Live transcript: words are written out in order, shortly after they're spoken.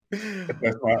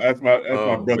That's my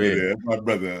Oh brother man. there. That's my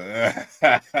brother.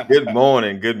 Good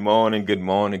morning, good morning, good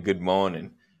morning, good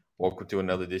morning. Welcome to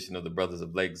another edition of the Brothers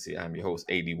of Legacy. I'm your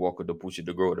host, AD Walker, the pusher,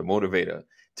 the grower, the motivator.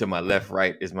 To my left,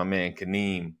 right is my man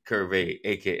Kaneem Curvey,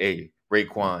 aka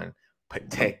Raekwon.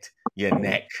 Protect your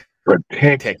neck. Protect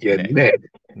Protect your your neck.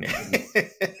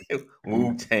 neck.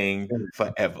 Wu Tang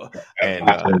forever. That's And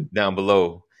my brother. down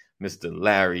below, Mr.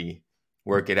 Larry,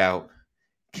 work it out,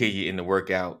 kill you in the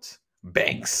workout,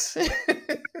 Banks.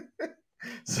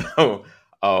 So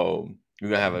we're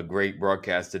gonna have a great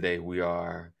broadcast today. We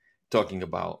are talking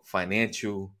about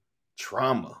financial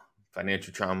trauma.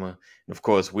 Financial trauma. And of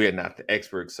course, we're not the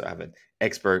experts. So I have an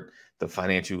expert, the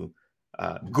financial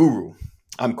guru.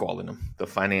 I'm calling him the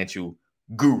financial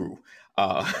guru.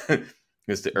 Uh,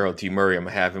 Mr. Earl T. Murray. I'm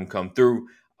gonna have him come through.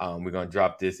 We're gonna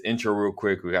drop this intro real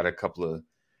quick. We got a couple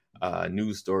of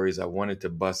news stories I wanted to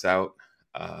bust out.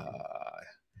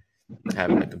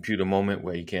 Having a computer moment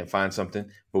where you can't find something,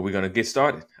 but we're gonna get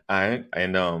started. All right.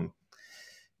 And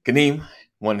Kaneem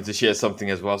wanted to share something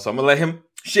as well. So I'm gonna let him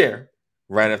share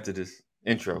right after this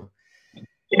intro. And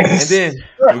Yes. then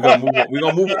we're gonna move on.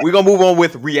 We're gonna move on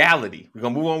with reality. We're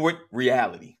gonna move on with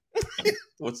reality.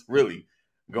 What's really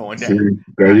going See, down.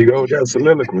 there All you right. go with that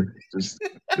soliloquy. Just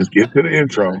get to the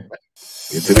intro.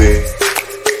 Get to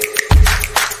the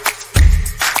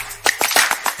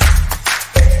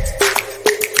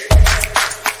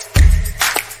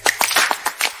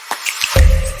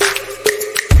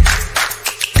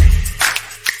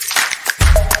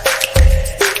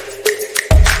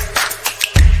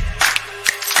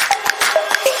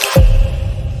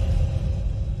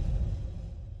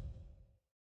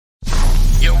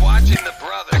You're watching the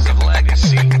Brothers of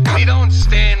Legacy. We don't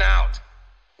stand out.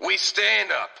 We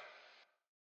stand up.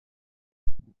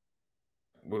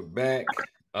 We're back.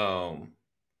 Let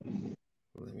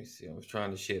me see. I was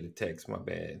trying to share the text. My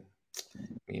bad.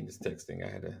 Me and this texting.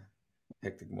 I had a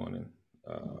hectic morning.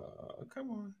 Come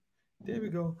on. There we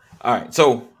go. All right.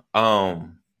 So,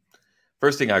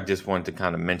 first thing I just wanted to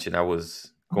kind of mention, I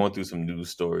was going through some news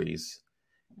stories,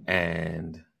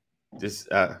 and this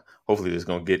hopefully this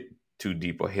gonna get too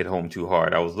deep or hit home too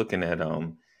hard. I was looking at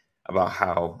about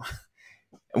how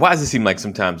why does it seem like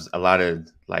sometimes a lot of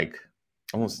like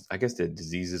almost I guess the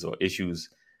diseases or issues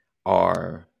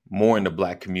are more in the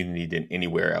black community than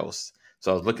anywhere else.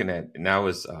 So I was looking at now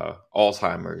is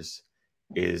Alzheimer's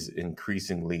is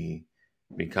increasingly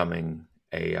becoming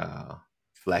a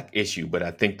black issue, but I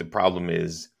think the problem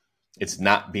is it's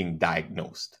not being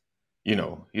diagnosed.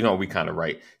 We kind of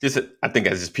write just I think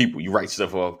as just people, you write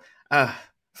stuff off. I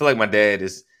feel like my dad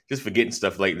is just forgetting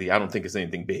stuff lately. I don't think it's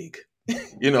anything big.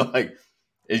 Like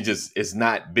it's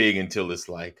not big until it's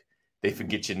like they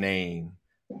forget your name.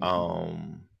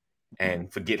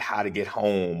 And forget how to get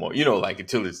home or like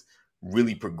until it's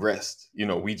really progressed,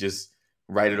 we just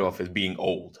write it off as being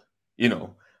old, you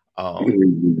know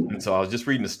and so I was just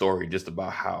reading a story just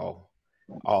about how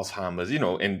Alzheimer's,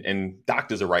 and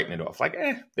doctors are writing it off like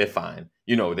they're fine,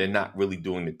 they're not really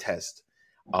doing the test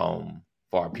for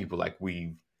our people like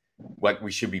we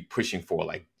should be pushing for,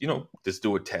 like, just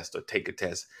do a test or take a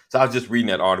test. So I was just reading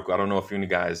that article. I don't know if any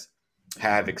guys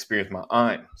have experienced. My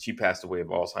aunt, she passed away of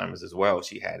Alzheimer's as well.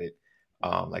 She had it,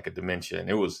 like a dementia, and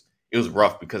it was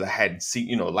rough because I hadn't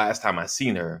seen, last time I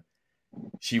seen her,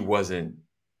 she wasn't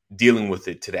dealing with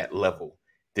it to that level.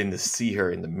 Then to see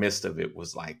her in the midst of it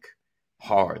was like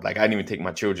hard. Like I didn't even take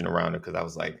my children around her because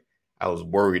I was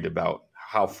worried about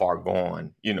how far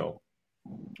gone,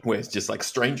 where it's just like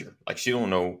stranger. Like she don't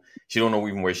know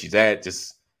even where she's at.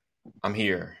 Just I'm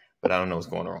here, but I don't know what's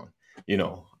going on. You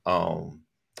know.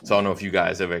 So I don't know if you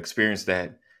guys ever experienced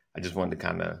that. I just wanted to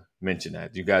kind of mention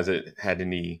that. You guys had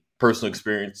any personal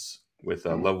experience with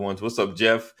loved ones? What's up,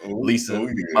 Jeff, Oh Lisa, yeah.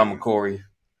 Mama Corey?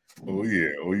 Oh yeah.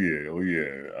 Oh yeah. Oh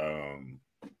yeah.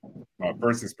 My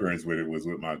first experience with it was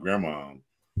with my grandma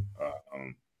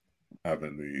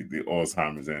having the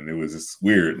Alzheimer's, and it was just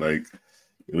weird. Like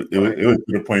it was to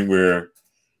the point where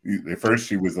at first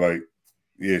she was like,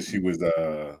 yeah, she was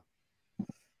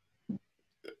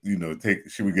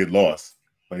she would get lost.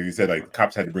 Like you said, like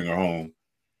cops had to bring her home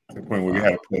to the point where we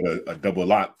had to put a double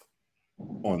lock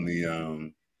on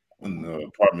the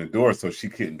apartment door so she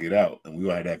couldn't get out, and we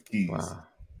all had to have keys Wow.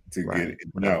 to get Right. in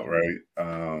and Right. out, right?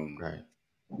 Right.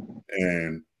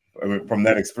 And I mean, from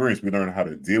that experience, we learned how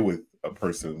to deal with a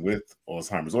person with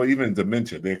Alzheimer's or even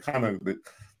dementia. They kind of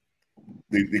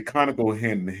go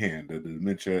hand in hand. The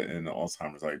dementia and the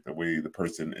Alzheimer's, like the way the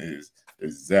person is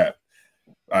zapped.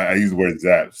 I use the word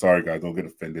zap. Sorry, guys, don't get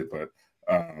offended, but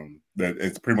that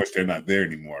it's pretty much they're not there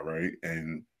anymore, right?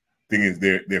 And thing is,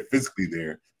 they're physically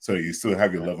there, so you still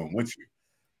have your Right. loved one with you.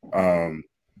 Um,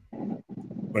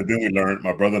 But then we learned,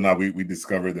 my brother and I, we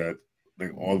discovered that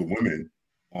like all the women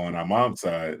on our mom's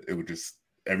side, it was just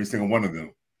every single one of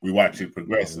them. We watched it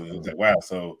progress, and it was like, wow,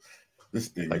 so this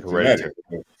thing Like is genetic.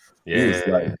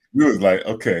 hereditary. So we was like,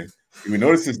 okay, we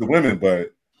noticed it's the women,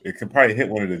 but it can probably hit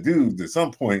one of the dudes at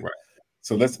some point. Right.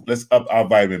 So let's up our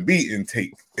vitamin B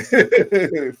intake.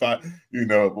 If I,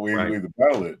 ways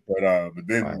about it. But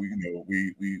then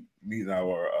we meet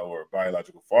our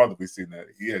biological father. We seen that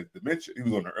he had dementia. He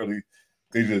was on the early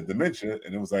stages of dementia,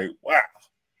 and it was like, wow,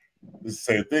 this is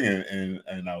the same thing.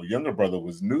 And our younger brother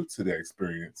was new to the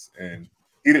experience, and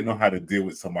he didn't know how to deal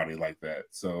with somebody like that.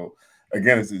 So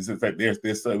again, it's like they're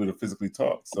still able to physically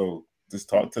talk. So just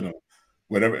talk to them.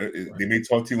 Whatever they may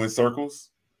talk to you in circles.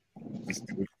 Just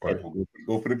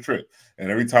go for the trip, and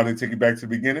every time they take you back to the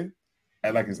beginning,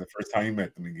 act like it's the first time you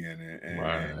met them again,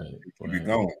 and keep it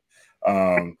going.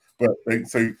 But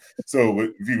so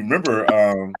if you remember,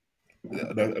 a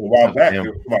while back,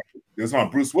 it was on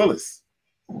Bruce Willis,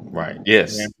 right?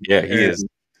 Yes, he is.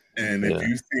 And if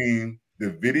you've seen the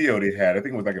video they had, I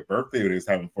think it was like a birthday they was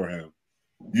having for him.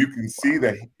 You can see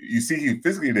that he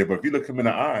physically there, but if you look him in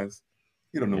the eyes,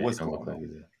 you don't know what's going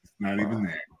on. It's not even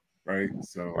there. Right.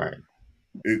 So,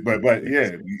 but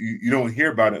you don't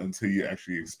hear about it until you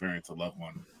actually experience a loved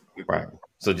one. Right.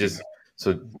 So just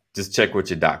check with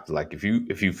your doctor. Like if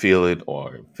you feel it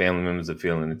or family members are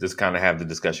feeling it, just kind of have the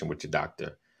discussion with your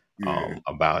doctor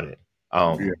about it.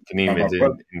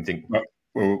 Anything?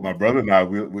 My brother and I,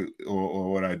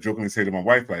 or what I jokingly say to my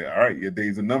wife, like, all right, your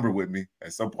day's a number with me.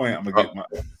 At some point, I'm gonna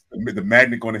get the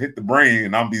magnet going to hit the brain,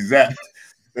 and I'll be zapped.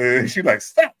 And she's like,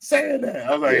 stop saying that.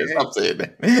 I was like, stop saying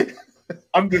that.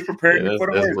 I'm just preparing you for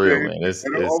the worst. Real, man. It's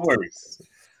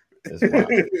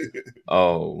wild.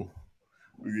 Oh,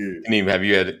 yeah. Have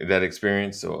you had that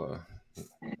experience or?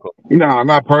 No,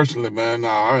 not personally, man.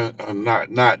 No,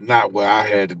 not where I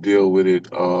had to deal with it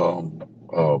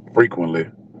frequently.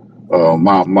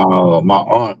 My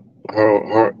aunt,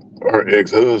 her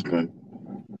ex-husband,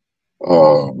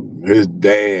 his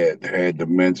dad had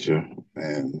dementia,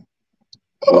 and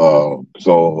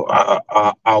so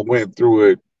I went through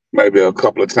it maybe a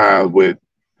couple of times with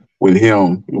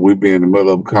him. We'd be in the middle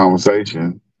of a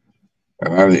conversation,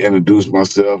 and I introduced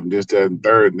myself and this, that, and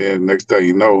third. And then next thing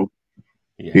you know,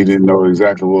 he didn't know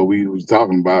exactly what we was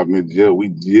talking about. We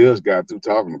just got through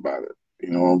talking about it.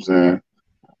 You know what I'm saying?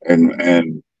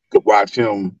 And to watch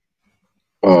him.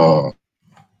 That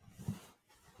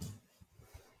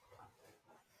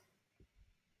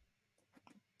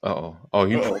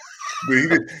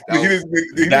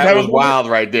was wild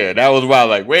right there. That was wild.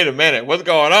 Like, wait a minute, what's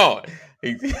going on?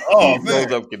 He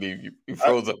froze up. He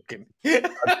froze up.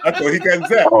 I thought he got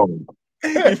zapped.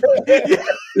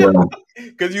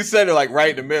 Because you said it like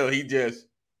right in the middle. He just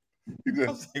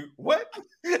like, what?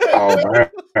 Oh man,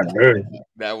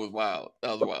 that was wild.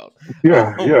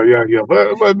 Yeah.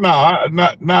 But no,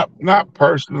 not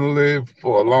personally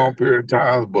for a long period of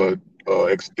time, but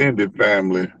extended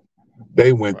family.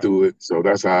 They went through it, so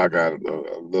that's how I got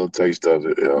a little taste of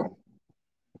it. Yeah.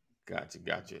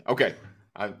 Gotcha. Okay,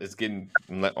 it's getting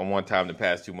on one time to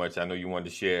pass too much. I know you wanted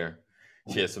to share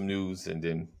some news, and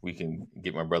then we can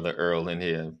get my brother Earl in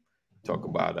here and talk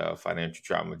about financial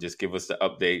trauma. Just give us the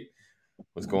update.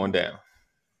 What's going down?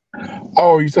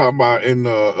 Oh, you talking about in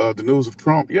the news of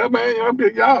Trump? Yeah, man.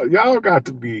 Y'all got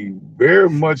to be very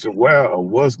much aware of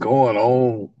what's going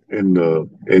on in the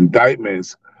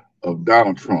indictments of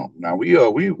Donald Trump. Now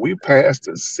we passed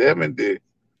the 70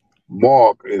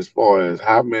 mark as far as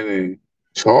how many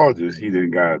charges he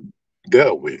didn't got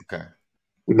dealt with. Okay.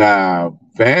 Now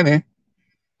Fannie,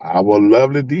 our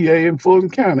lovely DA in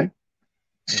Fulton County,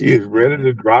 she is ready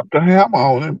to drop the hammer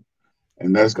on him,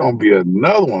 and that's gonna be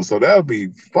another one. So that'll be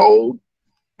 4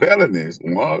 felonies.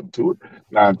 1, 2.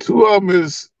 Now two of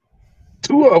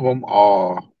them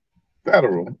are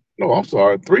federal. No, I'm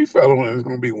sorry, 3 felonies is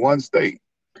gonna be 1 state.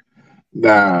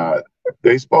 Now,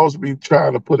 they supposed to be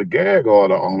trying to put a gag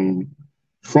order on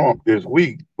Trump this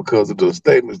week because of the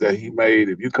statements that he made.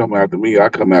 If you come after me, I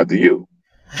come after you.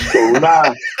 So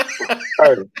now,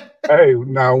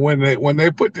 now when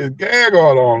they put this gag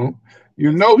order on him,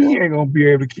 you know he ain't gonna be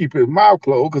able to keep his mouth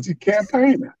closed because he's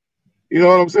campaigning. You know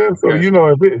what I'm saying? So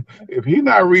if he's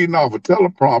not reading off a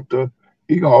teleprompter,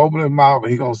 he gonna open his mouth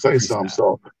and he gonna say something.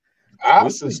 So I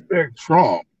suspect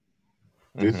Trump.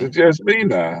 This is just me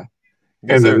now.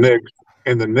 In the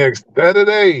next 30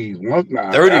 days,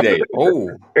 30 days.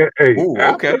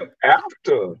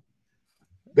 After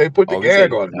they put the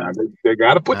gag order now, they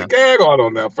got to put the gag order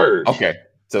on there first. Okay,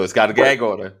 so it's got a gag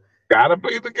order. Got to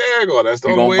be the gag order. That's the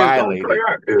only way it's going to play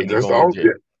out. That's the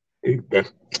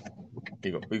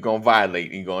only. We're gonna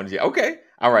violate. He going to jail. Okay,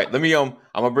 All right, let me I'm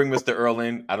gonna bring Mr. Earl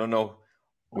in. I don't know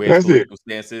where his That's it. political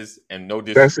stance is, and no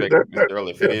That's it. disrespect, Mr. Earl.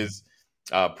 If it is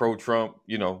pro Trump,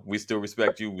 we still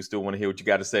respect you. We still want to hear what you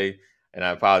got to say. And I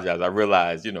apologize. I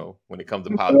realize, when it comes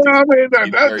to politics, I mean, it's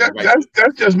very divisive.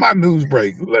 that's just my news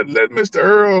break. Let Mr.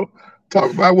 Earl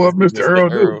talk about what This is Mr. Earl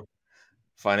do.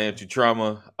 Financial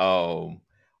trauma.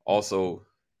 Also,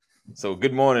 so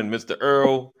good morning, Mr.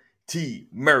 Earl T.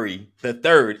 Murray the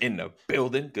third in the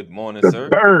building. Good morning, The sir.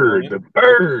 third, Good the morning.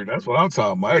 third. That's what I'm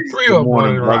talking about. Three Good of them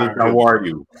morning, running brothers. around here. How are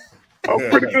you? Oh,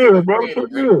 pretty good, brother. Wait a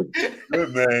Pretty minute. good.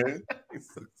 Good man.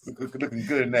 Looking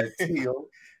good in that teal.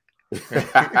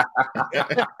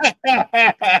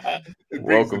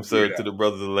 Welcome, sir, to the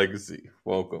Brothers of Legacy.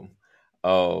 Welcome.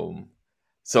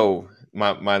 So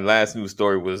my last news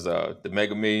story was the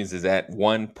Mega Millions is at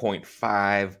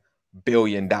 $1.5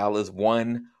 billion.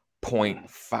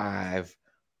 $1.5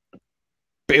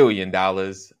 billion.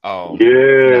 Yes,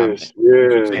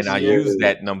 And I yes. use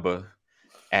that number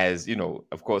as,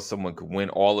 of course, someone could win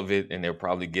all of it, and they'll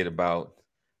probably get about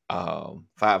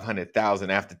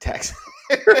 500,000 after tax.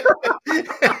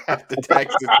 After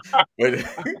taxes, but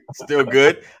still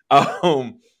good.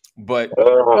 But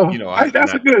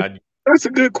That's a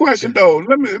good question though.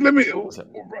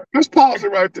 Let's pause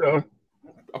it right there.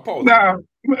 Now,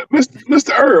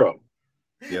 Mr. Earl.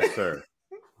 Yes, sir.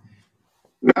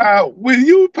 Now, when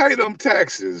you pay them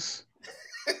taxes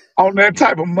on that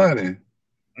type of money,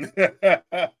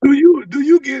 do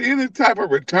you get any type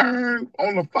of return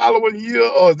on the following year,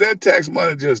 or is that tax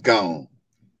money just gone?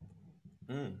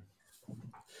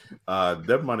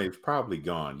 That money is probably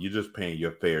gone. You're just paying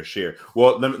your fair share.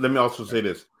 Well, let me also say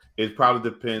this. It probably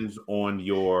depends on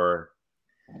your.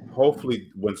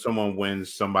 Hopefully, when someone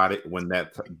wins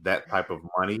that type of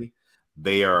money,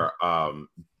 they are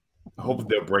hopefully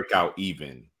they'll break out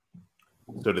even,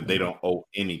 so that they don't owe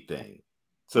anything.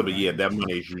 So that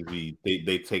money is usually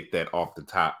they take that off the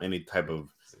top. Any type of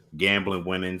gambling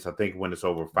winnings, I think when it's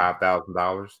over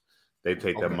 $5,000, they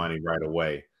take that money right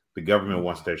away. The government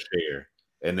wants their share,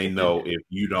 and they know if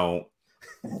you don't,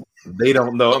 they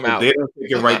don't know if they don't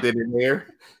take it right then and there,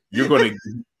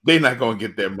 they're not gonna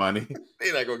get their money.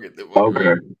 They're not gonna get their money.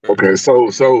 Okay. Okay. So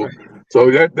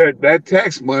that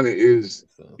tax money is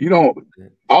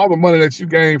all the money that you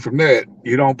gain from that,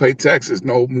 you don't pay taxes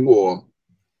no more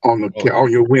on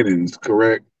your winnings,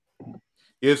 correct?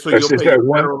 Yeah, so That's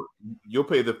you'll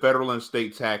pay the federal and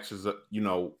state taxes.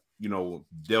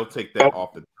 They'll take that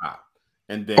off the top,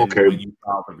 and then when you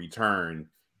file the return,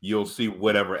 you'll see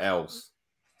whatever else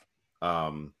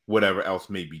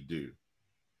may be due.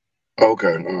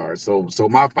 Okay, all right. So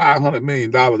my $500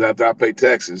 million after I pay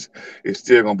taxes is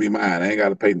still gonna be mine. I ain't got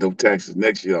to pay no taxes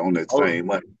next year on that same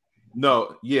money.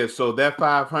 No, yeah. So that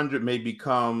 500 may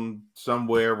become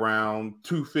somewhere around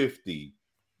 250.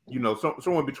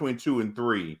 Somewhere between 2 and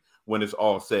 3 when it's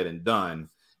all said and done.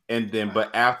 And then,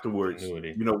 but afterwards,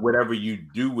 whatever you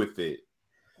do with it,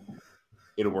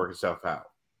 it'll work itself out.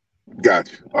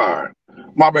 Gotcha. All right.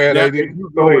 My bad, now, AD. if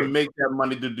you go and make that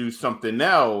money to do something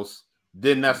else,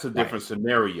 then that's a different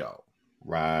scenario.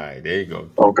 Right. There you go.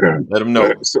 Okay. Let them know.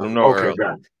 Let them know, okay,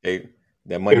 Earl. Hey,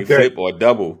 that money flip or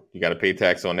double, you got to pay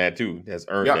tax on that too. That's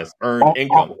earned. Yep. That's earned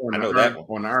income. I know that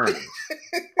one. On earnings.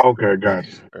 Okay,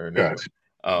 gotcha. Gotcha.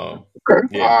 Okay.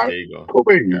 Yeah, there you go. Cool.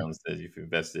 Says if you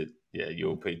invested,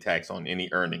 you'll pay tax on any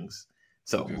earnings.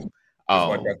 So, that's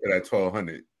why I got that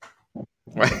 $1,200.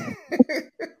 Right.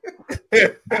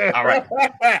 All right.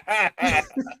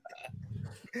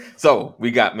 So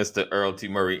we got Mr. Earl T.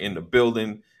 Murray in the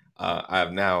building. I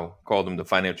have now called him the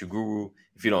financial guru.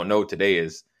 If you don't know, today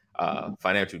is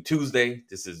Financial Tuesday.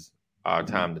 This is our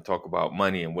time to talk about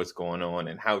money and what's going on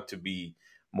and how to be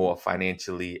more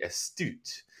financially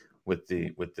astute with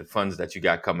the funds that you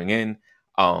got coming in.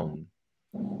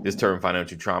 This term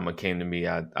financial trauma came to me.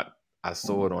 I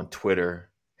saw it on Twitter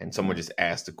and someone just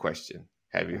asked the question,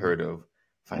 have you heard of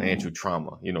financial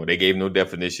trauma? They gave no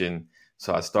definition.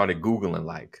 So I started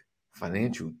Googling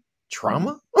financial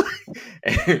trauma,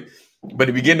 but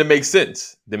it began to make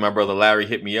sense. Then my brother Larry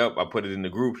hit me up. I put it in the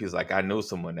group. He's like, I know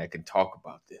someone that can talk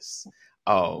about this.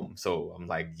 So I'm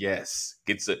like, yes,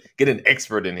 get an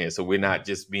expert in here. So we're not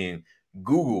just being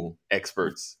Google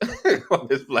experts on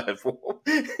this platform,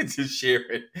 just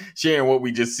sharing what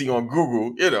we just see on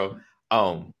Google,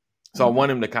 So I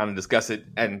want him to kind of discuss it.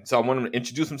 And so I want him to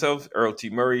introduce himself, Earl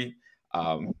T. Murray,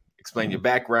 explain your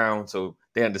background so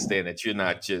they understand that you're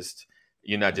not just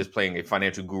playing a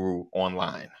financial guru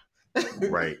online.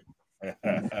 Right.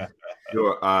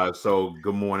 Sure. So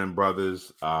good morning,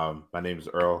 brothers. My name is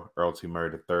Earl T.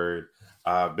 Murray III.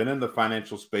 I've been in the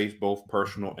financial space, both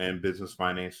personal and business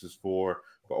finances for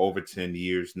over 10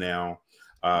 years now.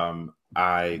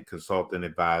 I consult and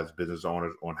advise business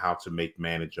owners on how to make,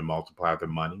 manage, and multiply their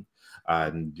money,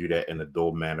 and do that in a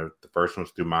dual manner. The first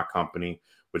one's through my company,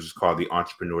 which is called the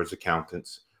Entrepreneurs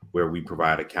Accountants, where we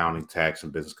provide accounting, tax,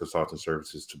 and business consulting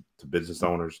services to business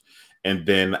owners. And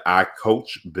then I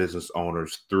coach business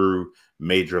owners through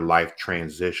major life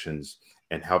transitions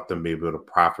and help them be able to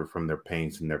profit from their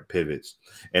pains and their pivots.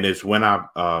 And it's when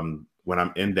I'm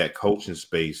in that coaching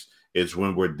space, is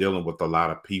when we're dealing with a lot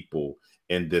of people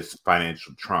in this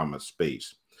financial trauma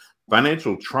space.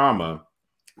 Financial trauma.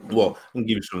 Well, I can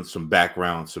give you some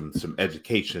background, some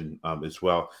education as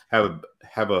well. Have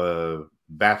a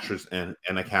bachelor's in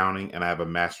accounting, and I have a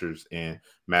master's in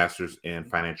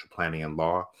financial planning and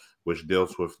law, which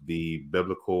deals with the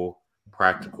biblical,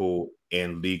 practical,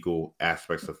 and legal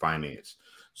aspects of finance.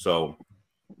 So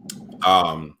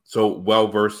so well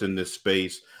versed in this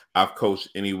space. I've coached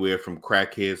anywhere from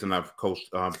crackheads, and I've coached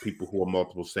people who are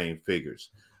multiple same figures.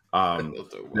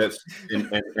 That's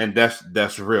and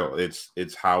that's real.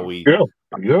 It's how we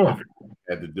Yeah.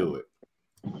 had to do it.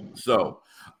 So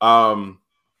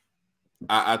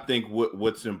I think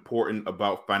what's important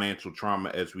about financial trauma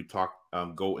as we talk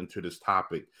go into this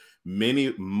topic,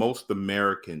 most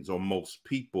Americans or most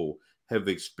people have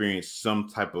experienced some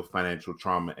type of financial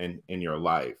trauma in your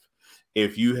life.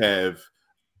 If you have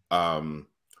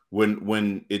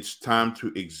when it's time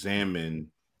to examine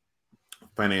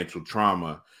financial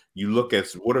trauma, you look at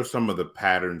what are some of the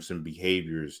patterns and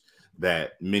behaviors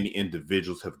that many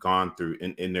individuals have gone through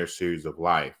in their series of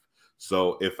life.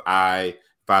 So if I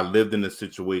lived in a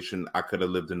situation, I could have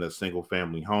lived in a single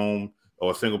family home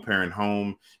or a single parent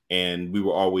home, and we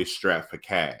were always strapped for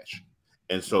cash.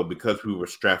 And so because we were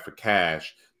strapped for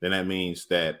cash, then that means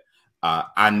that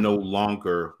I no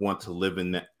longer want to live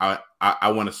in that. I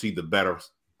want to see the better.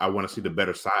 I want to see the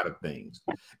better side of things.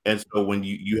 And so when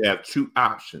you have two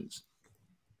options,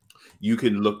 you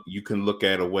can look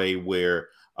at a way where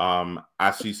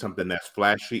I see something that's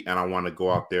flashy and I want to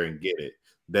go out there and get it.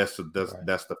 That's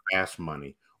the fast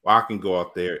money. Or I can go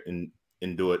out there and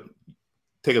do it,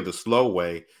 take it the slow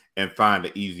way and find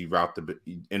an easy route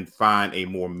and find a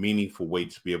more meaningful way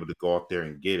to be able to go out there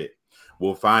and get it.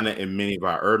 We'll find that in many of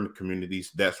our urban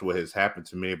communities, that's what has happened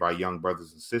to many of our young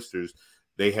brothers and sisters.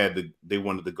 They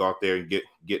wanted to go out there and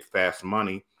get fast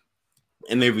money,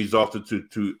 and they resulted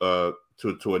to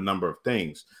a number of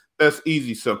things. That's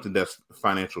easy, something that's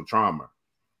financial trauma.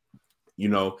 You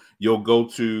know, you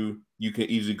can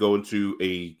easily go into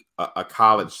a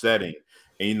college setting,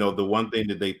 and you know the one thing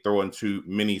that they throw into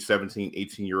many 17,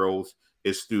 18-year-olds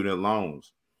is student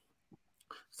loans.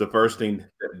 It's the first thing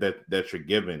that you're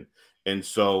given. And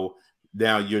so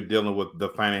now you're dealing with the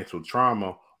financial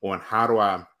trauma on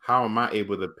how am I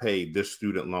able to pay this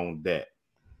student loan debt?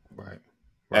 Right.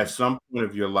 At some point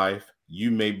of your life,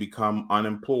 you may become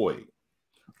unemployed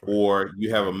or you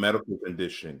have a medical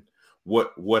condition.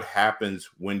 What happens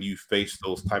when you face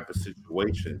those type of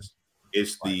situations?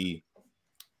 It's the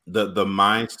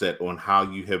mindset on how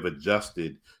you have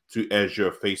adjusted to as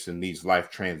you're facing these life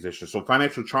transitions. So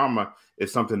financial trauma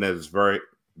is something that is very,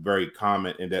 very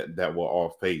common and that we'll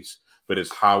all face, but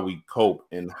it's how we cope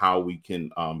and how we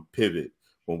can pivot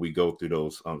when we go through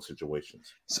those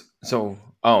situations. So,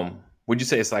 would you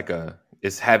say it's like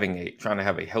it's trying to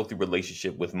have a healthy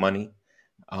relationship with money,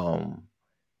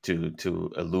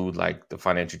 to elude like the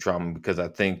financial trauma? Because I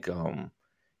think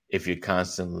if you're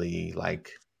constantly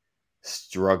like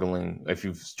struggling, if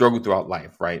you've struggled throughout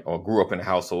life, right, or grew up in a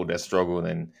household that struggled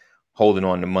and holding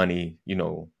on to money, you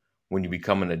know, when you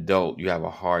become an adult, you have a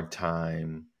hard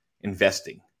time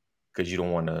investing because you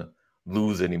don't want to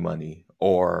lose any money.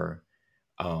 Or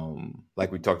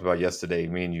like we talked about yesterday,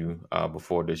 me and you,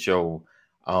 before the show,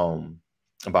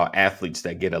 about athletes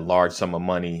that get a large sum of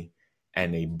money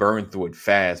and they burn through it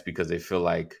fast because they feel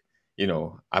like, you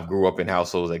know, I've grew up in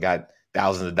households that got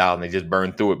thousands of dollars and they just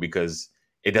burn through it because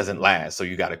it doesn't last. So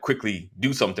you got to quickly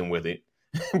do something with it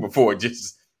before it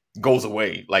just goes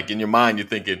away. Like in your mind, you're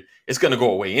thinking it's going to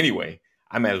go away anyway.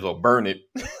 I might as well burn it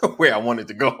where I want it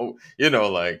to go, you know,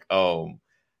 like,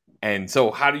 and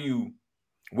so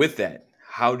with that,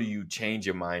 how do you change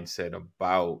your mindset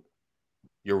about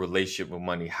your relationship with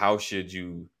money? How should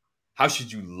you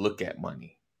look at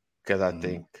money? Because I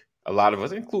think a lot of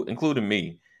us, including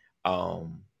me,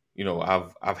 you know,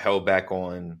 I've held back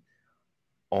on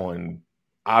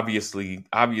obvious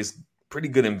pretty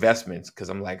good investments because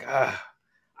I'm like, I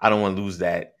don't want to lose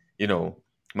that. You know,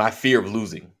 my fear of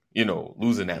losing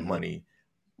that money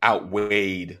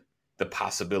outweighed the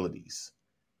possibilities.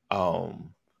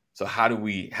 So how do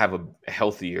we have a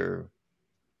healthy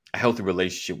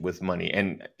relationship with money?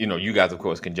 And you know, you guys of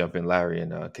course can jump in, Larry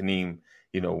and Kaneem.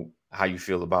 You know, how you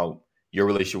feel about your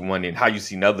relationship with money and how you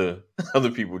seen other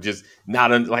people just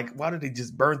not like, why do they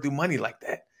just burn through money like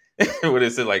that? What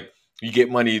is it like? You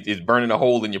get money, it's burning a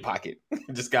hole in your pocket. I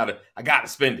gotta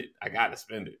spend it. I gotta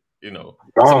spend it. Someone's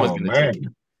Oh gonna take man, it.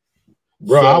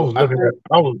 bro, I So was I looking think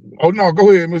at. Oh no, go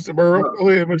ahead, Mr. Burrow. no, Go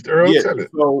ahead, Mr. Earl. yeah. Tell it.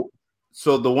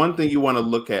 So the one thing you want to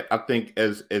look at, I think,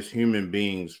 as human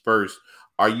beings first,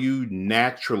 are you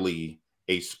naturally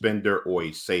a spender or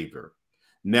a saver?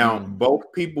 Now,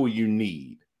 both people you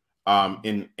need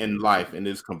in life, and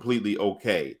it's completely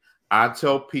okay. I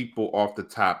tell people off the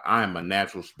top, I am a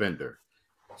natural spender.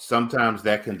 Sometimes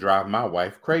that can drive my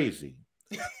wife crazy,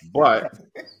 but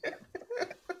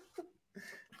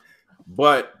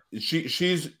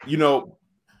she's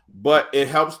but it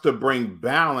helps to bring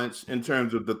balance in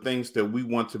terms of the things that we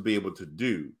want to be able to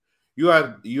do. You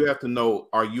have to know,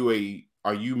 are you a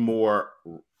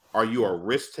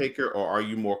risk taker, or are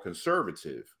you more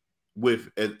conservative with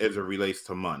as it relates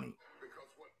to money?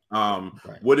 Right.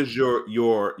 What is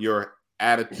your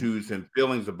attitudes and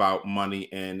feelings about money,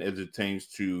 and as it pertains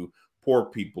to poor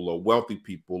people or wealthy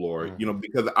people, or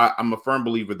because I'm a firm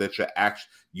believer that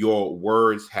your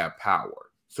words have power.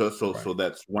 So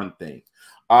that's one thing.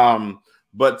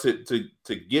 But to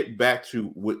get back to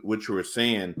what you were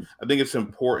saying, I think it's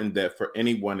important that for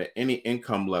anyone at any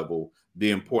income level,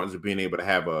 the importance of being able to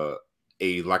have a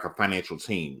financial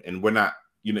team. And we're not,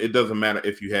 it doesn't matter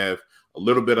if you have a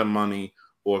little bit of money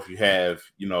or if you have,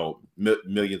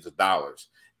 millions of dollars.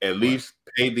 At least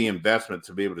pay the investment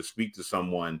to be able to speak to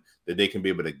someone that they can be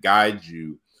able to guide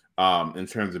you in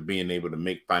terms of being able to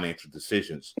make financial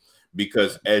decisions.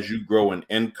 Because as you grow in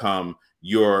income,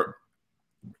 your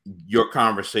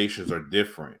conversations are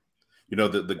different.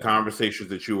 The conversations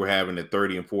that you were having at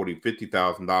 30 and 40,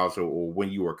 $50,000 or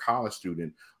when you were a college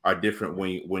student are different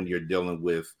when you're dealing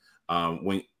with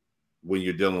when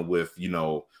you're dealing with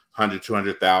 100,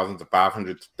 200,000 to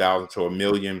 500,000 to $1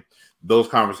 million. Those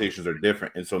conversations are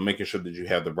different. And so making sure that you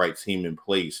have the right team in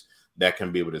place that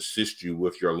can be able to assist you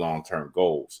with your long-term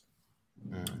goals.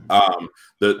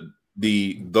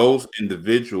 Those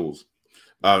individuals,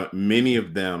 many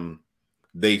of them,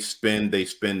 they spend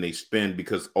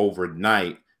because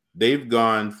overnight they've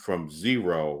gone from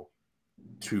zero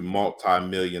to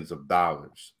multi-millions of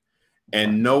dollars,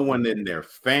 and no one in their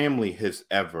family has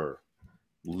ever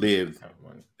lived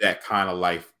that kind of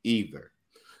life either.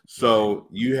 So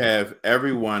you have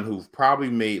everyone who've probably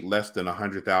made less than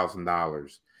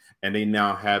 $100,000, and they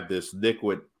now have this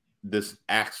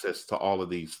access to all of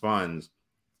these funds.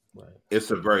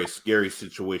 It's a very scary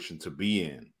situation to be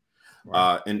in.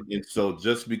 And so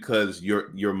just because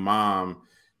your mom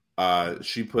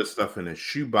she put stuff in a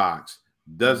shoebox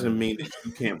doesn't mean that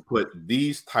you can't put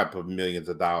these type of millions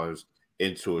of dollars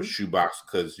into a shoebox,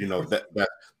 because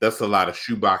that's a lot of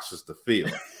shoeboxes to fill.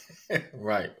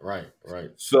 Right.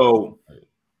 So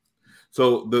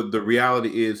the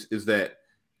reality is that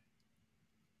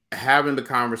having the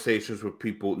conversations with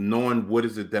people, knowing what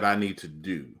is it that I need to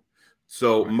do.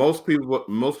 So most people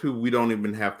we don't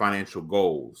even have financial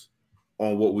goals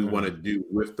on what we want to do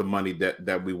with the money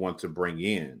that we want to bring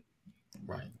in.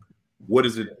 Right. What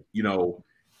is it,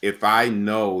 if I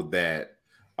know that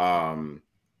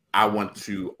I want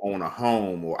to own a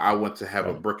home, or I want to have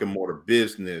a brick and mortar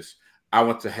business, I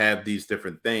want to have these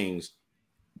different things,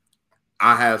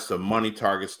 I have some money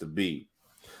targets to be.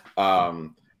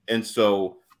 And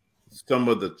so some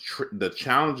of the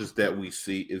challenges that we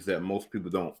see is that most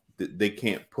people they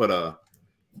can't put a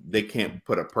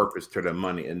purpose to their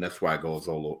money, and that's why it goes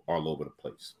all over the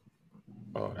place.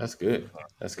 Oh, that's good.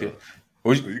 That's good.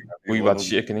 Were you about to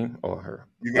share him or her?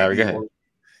 Larry, go ahead.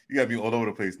 You got to be all over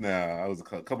the place now. I was a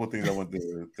couple of things I wanted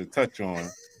to touch on,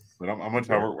 but I'm going to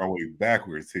try to work my way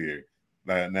backwards here.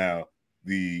 Now,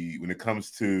 when it comes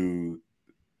to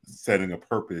setting a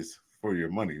purpose for your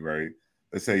money, right?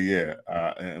 Let's say,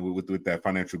 and with that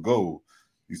financial goal,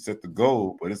 you set the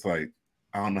goal, but it's like,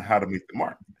 I don't know how to make the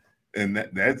mark. And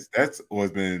that's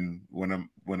always been one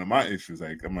of my issues.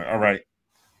 Like, I'm like, all right,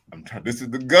 this is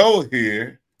the goal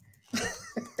here.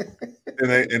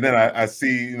 and then I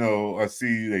see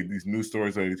like these news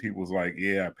stories where these people's like,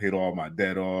 I paid all my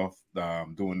debt off,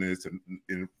 doing this and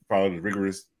followed a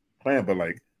rigorous plan. But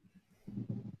like,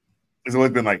 it's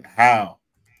always been like, how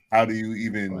do you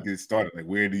even get started? Like,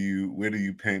 where do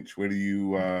you pinch? Where do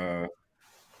you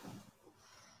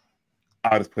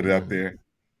I'll just put it out there.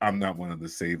 I'm not one of the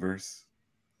savers.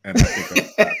 And I think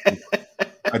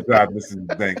I drive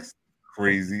Mrs. Banks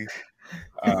crazy.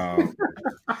 He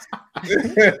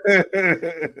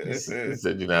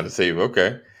said you're not a saver.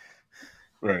 Okay.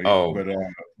 Right. Oh,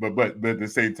 But at the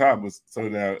same time was so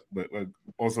that but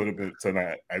also the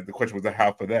question was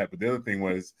how for that. But the other thing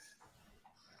was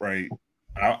right.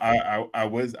 I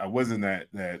was in that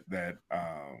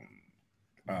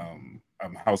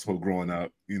household growing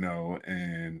up,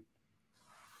 and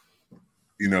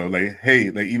like hey,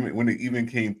 like even when it even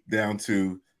came down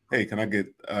to hey, can I get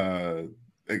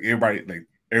like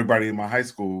everybody in my high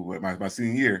school, like my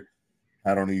senior year,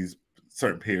 had on these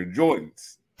certain pair of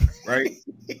Jordans, right?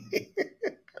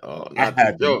 oh, I not the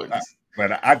had the, Jordans.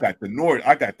 but I got the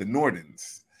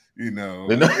Nordens. You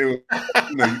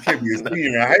can't be a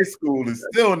senior in high school and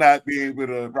still not be able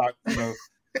to rock.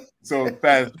 So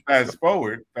fast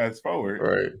forward.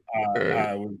 Right.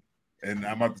 I was, and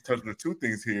I'm about to touch on the two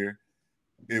things here.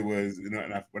 It was,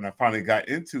 and when I finally got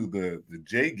into the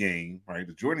J game, right,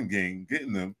 the Jordan game,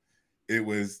 getting them, it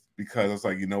was because I was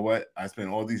like, you know what? I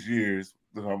spent all these years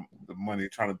the money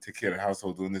trying to take care of the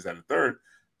household, doing this at a third.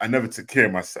 I never took care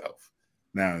of myself.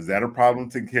 Now, is that a problem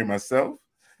taking care of myself?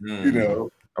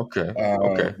 Okay.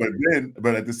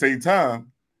 But at the same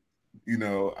time,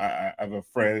 I have a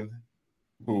friend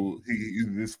who he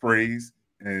uses this phrase,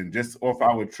 and just off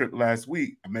our trip last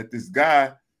week, I met this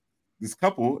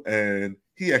couple, and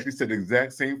he actually said the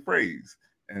exact same phrase,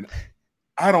 and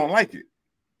I don't like it.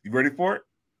 You ready for it?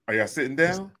 Are y'all sitting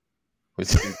down?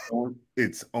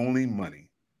 It's only money.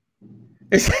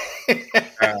 If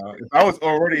I was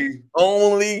already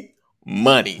only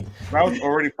money, if I was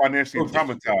already financially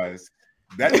traumatized,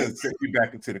 that doesn't send me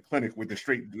back into the clinic with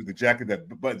the jacket that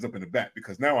buttons up in the back,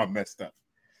 because now I'm messed up.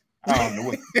 I don't know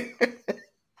what.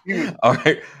 All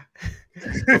right.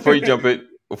 Before you jump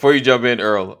in,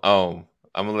 Earl, I'm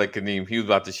gonna let Kaneem. He was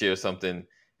about to share something,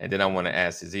 and then I want to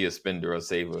ask: is he a spender or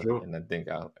saver? Sure. And I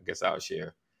guess I'll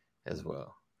share as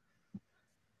well.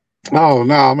 Oh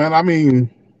no, man. I mean,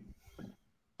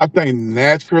 I think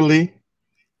naturally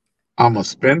I'm a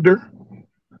spender,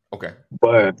 Okay.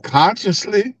 but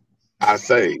consciously I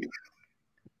save.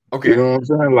 Okay. You know what I'm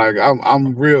saying? Like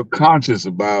I'm real conscious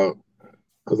about,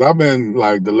 because I've been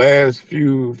like the last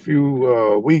few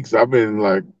weeks I've been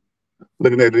like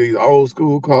looking at these old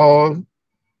school cars.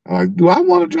 I'm like, do I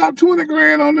want to drop 20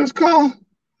 grand on this car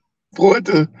for it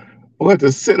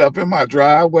to sit up in my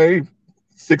driveway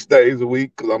 6 days a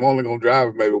week? Because I'm only gonna drive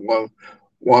it maybe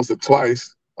once or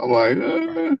twice. I'm like,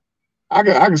 I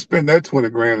can spend that 20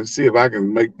 grand and see if I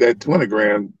can make that 20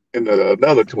 grand into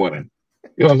another 20. You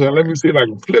know what I'm saying? Let me see if I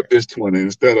can flip this 20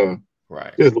 instead of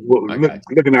Right. just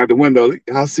looking out the window.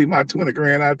 I see my 20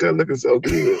 grand out there looking so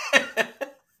good.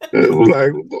 It was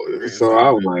like, so I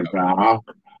was like, nah,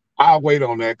 I'll wait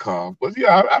on that car. But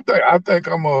yeah, I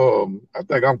think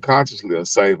I'm consciously a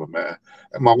saver, man.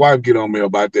 And my wife get on me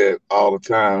about that all the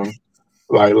time.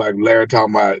 Like Larry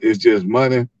talking about it's just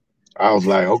money. I was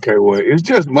like, okay, well, it's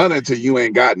just money until you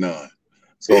ain't got none.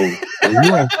 So when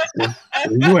you ain't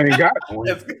got when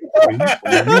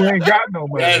you ain't got no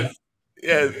money,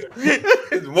 yes,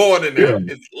 it's more than yeah, that.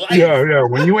 It's life. yeah.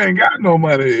 When you ain't got no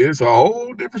money, it's a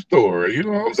whole different story. You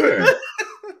know what I'm saying?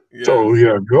 Yes. So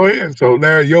yeah, go ahead. So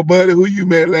Larry, your buddy who you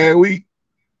met last week,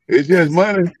 it's just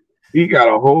money. He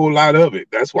got a whole lot of it.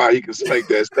 That's why he can make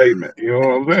that statement. You know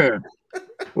what I'm saying?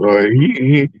 Well,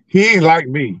 he ain't like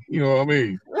me. You know what I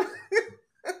mean?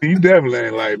 He definitely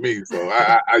ain't like me. So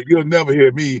you'll never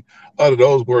hear me utter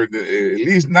those words. At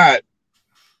least not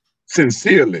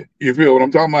sincerely. You feel what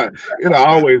I'm talking about? It'll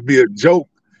always be a joke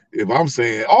if I'm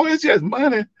saying, "Oh, it's just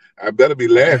money." I better be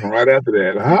laughing right after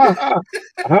that. Ha ha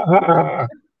ha ha. Ha.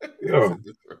 Yeah.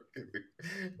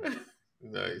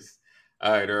 Nice.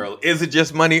 All right, Earl. Is it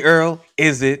just money, Earl?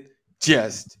 Is it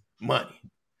just money?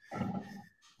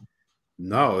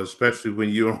 No, especially when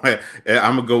you don't have,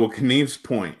 I'm gonna go with Kaneem's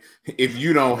point. If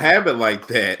you don't have it like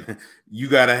that, you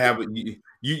gotta have it.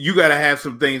 You gotta have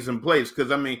some things in place,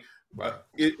 because I mean,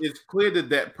 it's clear that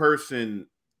that person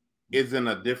is in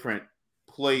a different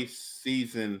place,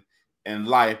 season, and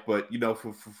life. But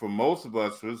for most of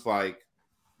us, it's like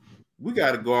we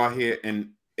got to go out here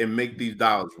and make these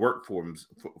dollars work for them.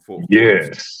 For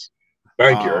Yes.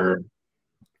 Thank you, Earl.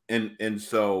 And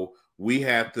so we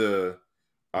have to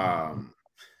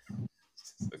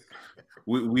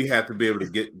we have to be able to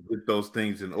get those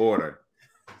things in order.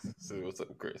 So what's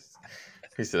up, Chris?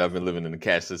 He said, I've been living in a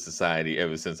cashless society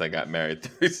ever since I got married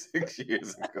 36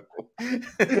 years ago.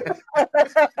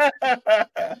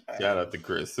 Shout out to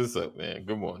Chris. What's up, man?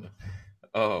 Good morning.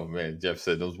 Oh, man. Jeff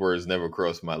said those words never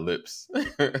crossed my lips.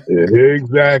 Yeah,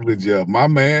 exactly, Jeff. My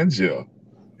man, Jeff.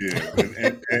 Yeah,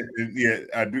 and yeah,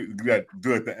 I do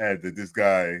have to add that this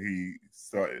guy, he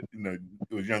started, it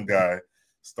was a young guy,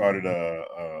 started an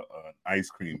ice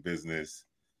cream business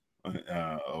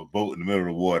a boat in the middle of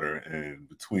the water, and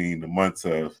between the months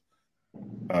of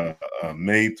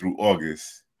May through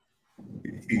August,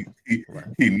 he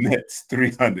nets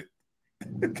 300K.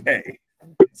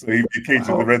 So he vacations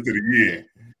the rest of the year.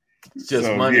 Just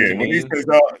so money. yeah, when he says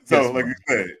like you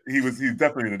said, he's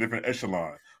definitely in a different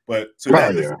echelon. But so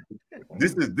now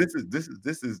this is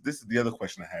the other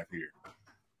question I have here.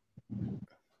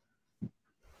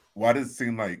 Why does it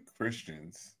seem like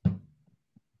Christians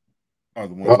are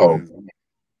the ones that,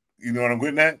 you know what I'm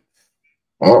getting at?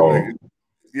 Like,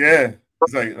 yeah,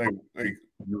 it's like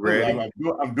you ready?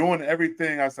 I'm doing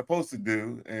everything I'm supposed to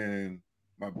do, and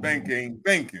my bank ain't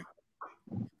banking.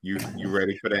 You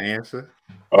ready for the answer?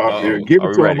 Give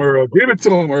it to him, Earl. Give it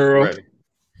to him, Earl.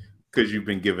 Because you've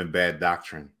been given bad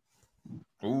doctrine.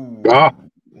 Ooh.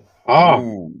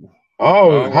 Hold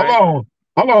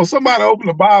on. Somebody open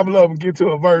the Bible up and get to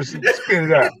a verse and spit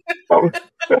it out.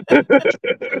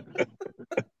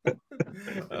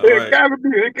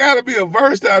 It gotta be a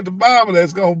verse out of the Bible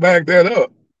that's gonna back that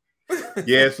up.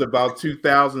 Yeah, it's about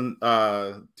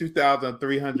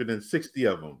 2,360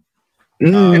 of them.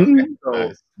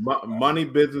 So money,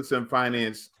 business, and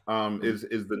finance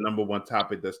is the number one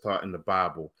topic that's taught in the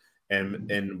Bible,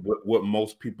 and what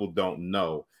most people don't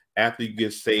know. After you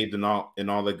get saved and all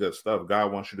that good stuff,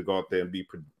 God wants you to go out there and be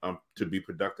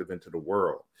productive into the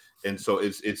world. And so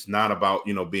it's not about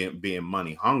being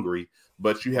money hungry,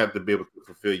 but you have to be able to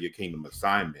fulfill your kingdom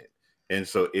assignment. And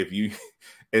so if you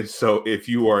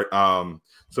are and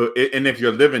if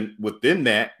you're living within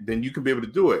that, then you can be able to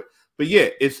do it. But yeah,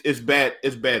 it's bad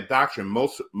doctrine.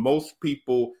 Most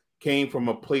people came from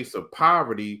a place of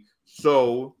poverty.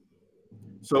 So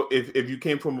if you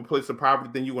came from a place of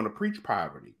poverty, then you want to preach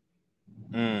poverty.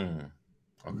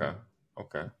 Okay.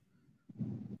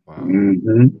 Wow.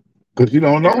 Because you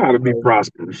don't know how to be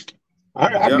prosperous.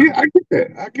 I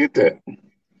get that.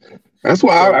 That's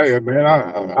why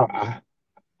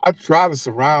I try to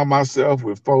surround myself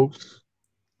with folks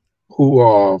who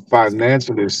are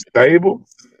financially stable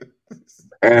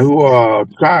and who are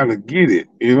trying to get it.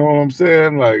 You know what I'm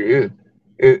saying? Like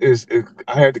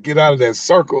I had to get out of that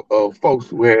circle of folks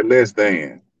who had less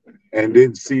than and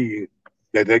didn't see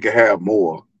that they could have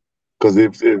more. Because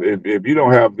if you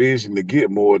don't have vision to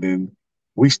get more, then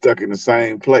we stuck in the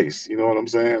same place. You know what I'm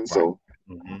saying? Right. So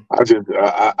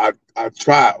I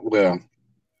try. Well,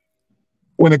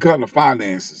 when it comes to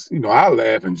finances, I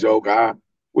laugh and joke.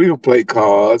 We'll play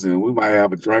cards and we might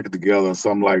have a drink together or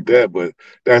something like that, but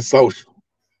that's social.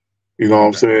 You know what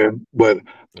I'm saying? But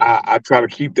I try to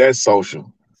keep that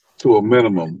social to a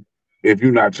minimum if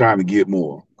you're not trying to get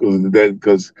more.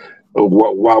 Because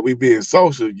while we being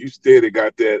social, you steady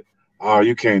got that, oh,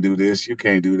 you can't do this, you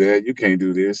can't do that, you can't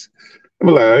do this. I'm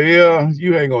like, yeah,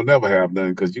 you ain't gonna never have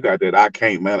nothing because you got that I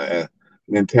can't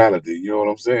mentality. You know what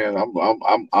I'm saying?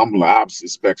 I'm the opposite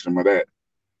spectrum of that.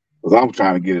 Because I'm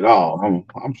trying to get it all.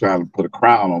 I'm trying to put a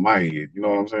crown on my head. You know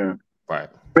what I'm saying? Right.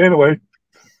 But anyway,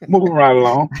 moving right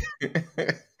along.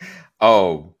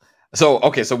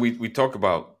 So we talk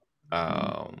about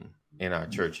in our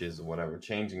churches or whatever,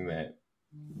 changing that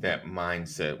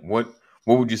mindset. What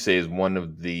would you say is one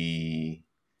of the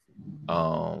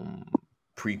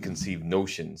preconceived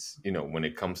notions, when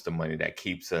it comes to money that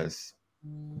keeps us,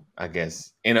 I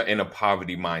guess, in a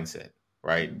poverty mindset,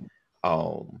 right?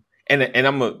 And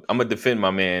I'm gonna defend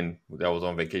my man that was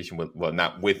on vacation with, well,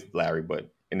 not with Larry, but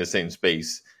in the same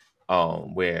space,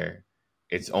 where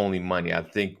it's only money. I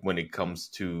think when it comes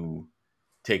to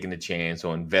taking a chance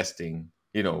or investing,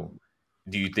 do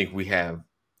you think we have,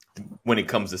 when it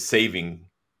comes to saving,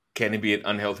 can it be an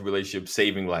unhealthy relationship?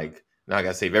 Saving, like, now I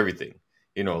gotta save everything.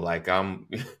 Like I don't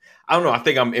know. I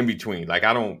think I'm in between. Like,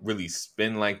 I don't really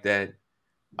spend like that.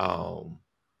 I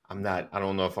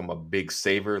don't know if I'm a big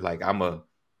saver. Like, I'm a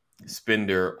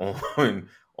spender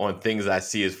on things I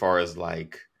see as far as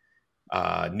like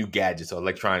new gadgets or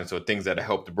electronics or things that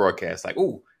help the broadcast. Like,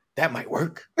 oh, that might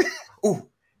work. Oh,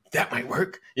 that might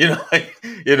work.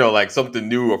 Like something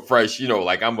new or fresh.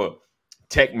 Like, I'm a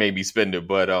tech maybe spender,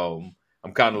 but I'm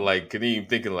kind of like Kadeem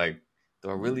thinking like, do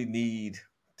I really need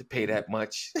to pay that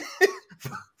much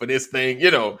for this thing?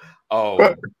 Let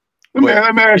me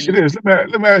ask you this. Let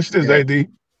me ask you this, AD.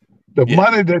 The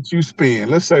money that you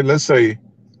spend, let's say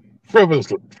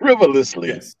frivolously.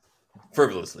 Yes.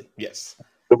 Frivolously, yes.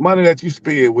 The money that you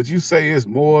spend, would you say is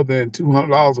more than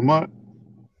 $200 a month?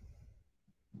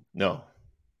 No.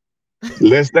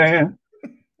 Less than?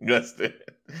 Less than.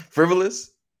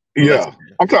 Frivolous? Yeah.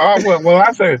 I'm talking when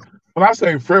I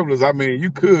say frivolous, I mean you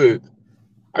could.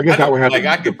 I guess I would have to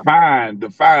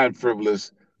define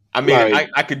frivolous. I mean,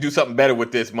 I could do something better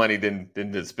with this money than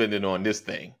to spend it on this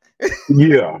thing.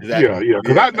 Yeah, Is that yeah.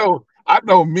 Because Yeah. I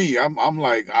know me. I'm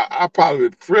like I probably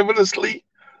frivolously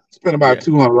spend about yeah?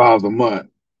 $200 a month.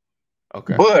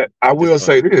 Okay, But I just will on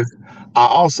say this: I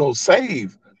also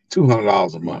save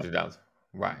 $200 a month. 200,000.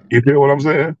 Right. You feel what I'm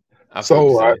saying? I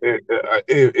feel what you're So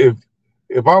saying.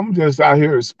 if I'm just out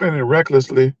here spending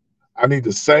recklessly, I need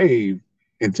to save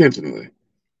intentionally.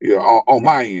 You know, on Right.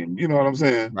 my end. You know what I'm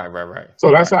saying? Right. Right. Right.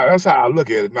 So Right. that's how I look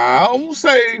at it. Now I don't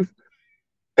save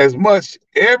as much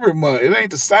every month. It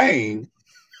ain't the same,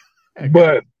 Okay.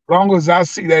 but as long as I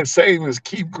see that savings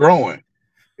keep growing,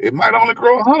 it might only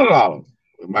grow $100.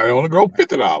 It might only grow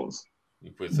 $50,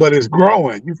 You put but something it's together.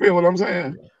 growing. You feel what I'm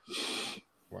saying? Yeah.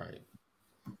 Right.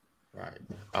 Right.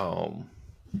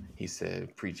 He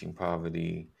said, preaching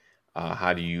poverty.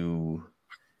 How do you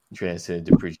transcend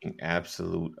to preaching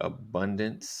absolute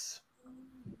abundance?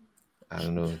 I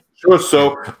don't know. Sure.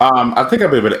 So I think I'll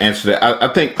be able to answer that.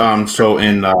 I think so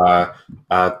in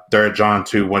 3 John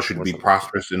 2 wants you to What's be up?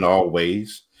 prosperous in all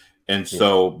ways. And Yeah.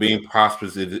 so being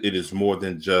prosperous, it is more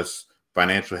than just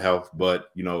financial health, but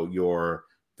your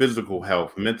physical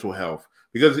health, mental health.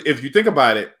 Because if you think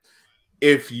about it,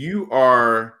 if you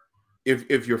are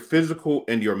if your physical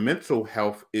and your mental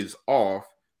health is off,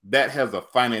 that has a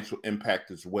financial impact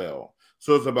as well.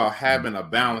 So it's about having a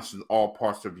balance in all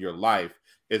parts of your life,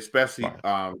 especially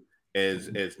Right.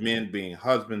 as men being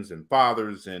husbands and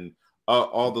fathers and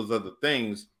all those other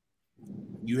things.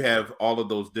 You have all of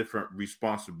those different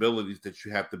responsibilities that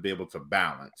you have to be able to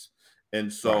balance. And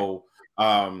Right. so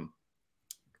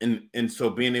and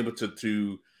so being able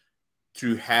to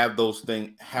have those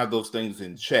things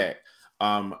in check.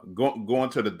 Going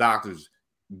to the doctors,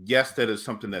 yes, that is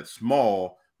something that's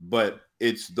small, but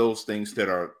it's those things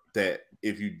that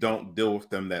if you don't deal with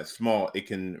them that small, it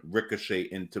can ricochet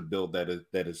into build that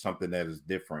is something that is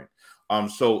different.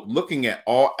 So looking at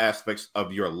all aspects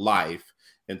of your life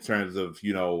in terms of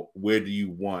where do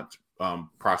you want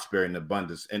prosperity and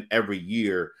abundance, and every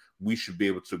year we should be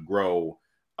able to grow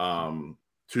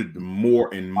to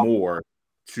more and more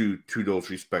to those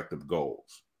respective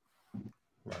goals.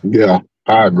 Right. Yeah,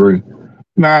 I agree.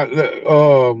 Now,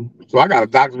 so I got a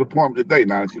doctor's appointment today.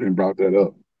 Now that you didn't brought that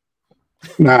up.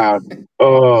 Now,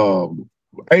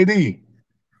 AD,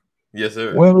 Yes,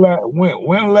 sir.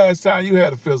 when last time you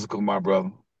had a physical, my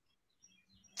brother?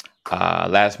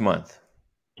 Last month.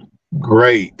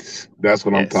 Great. That's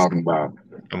what I'm Yes. talking about.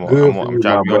 I'm on, Good I'm for on, I'm you,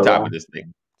 trying my to be on brother. top of this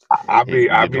thing. I You're be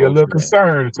a doing little too, man.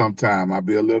 concerned sometimes. I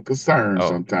be a little concerned Oh,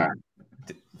 sometimes.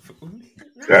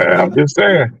 no, I'm brother. just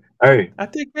saying. Hey, I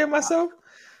take care of myself.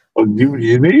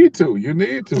 you need to. You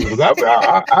need to. Because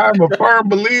I'm a firm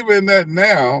believer in that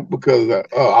now because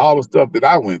all the stuff that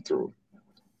I went through.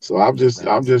 So I'm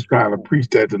Nice. just trying to preach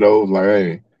that to those like,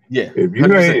 hey, Yeah,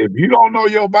 100%. if you don't know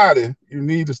your body, you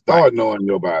need to Right. start knowing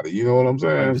your body. You know what I'm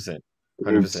saying? 100%.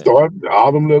 And 100%. start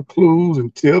all them little clues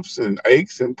and tips and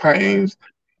aches and Right. pains.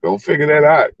 Go figure that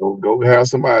Right. out. Go have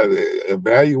somebody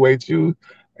evaluate you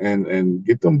and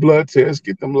get them blood tests,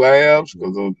 get them labs.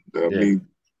 Because I Yeah. mean,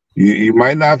 you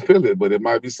might not feel it, but it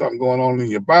might be something going on in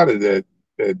your body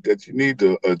that you need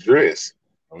to address.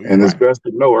 Oh And yeah. it's Right. best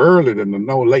to know early than to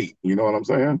know late. You know what I'm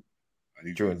saying? I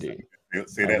need True you to indeed.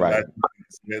 say All that right.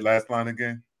 last line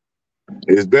again.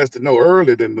 It's best to know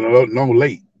early than to know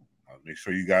late. I'll make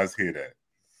sure you guys hear that.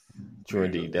 True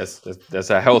There you indeed. go. That's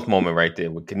a health moment right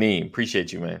there with Kaneem.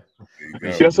 Appreciate you, man. There you go.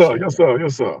 Appreciate Yes, you, sir. sir. Yes, sir.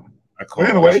 Yes, sir. I Well, call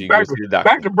Make anyway, sure you go see the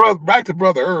doctor. back to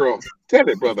brother Earl. Tell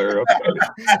it, brother Earl. Tell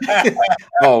it.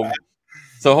 Oh,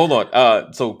 so hold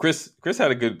on. So Chris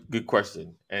had a good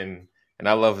question, and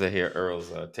I love to hear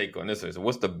Earl's take on this. So,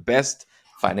 what's the best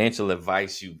financial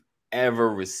advice you've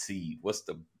ever received? What's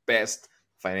the best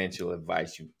financial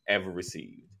advice you've ever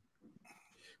received?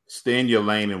 Stay in your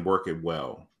lane and work it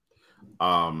well.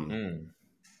 Um,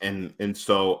 Mm, and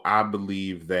so I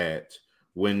believe that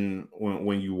when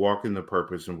you walk in the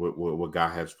purpose and what God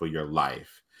has for your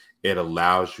life, it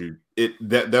allows you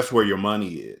that's where your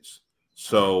money is. right.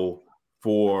 So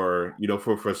for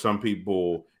some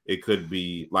people it could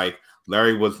be like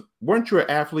Larry weren't you an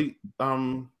athlete,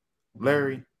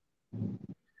 Larry?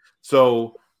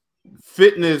 So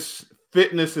fitness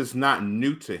is not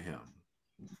new to him.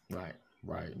 Right.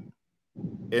 Right.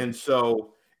 And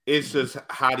so it's just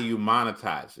how do you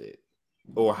monetize it?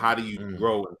 Or how do you Mm,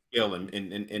 grow and scale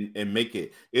and make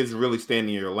it? It's really staying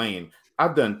in your lane.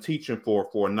 I've done teaching for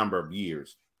a number of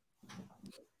years.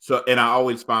 So and I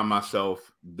always find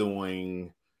myself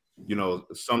doing,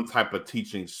 some type of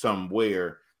teaching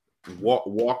somewhere,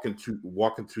 walking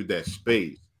through that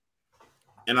space.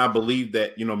 And I believe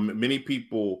that, many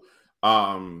people,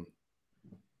 um,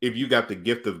 if you got the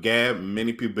gift of gab,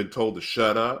 many people have been told to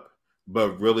shut up.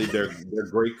 but really they're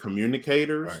great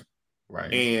communicators.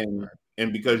 Right. And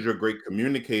because you're a great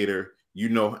communicator, you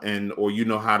know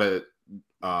how to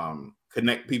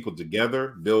connect people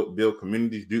together, build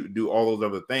communities, do all those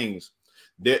other things,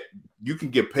 that you can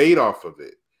get paid off of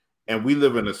it. And we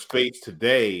live in a space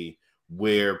today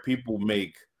where people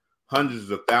make hundreds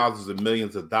of thousands of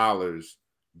millions of dollars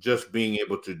just being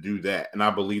able to do that. And I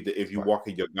believe that if you walk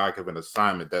in your God-given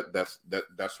assignment, that's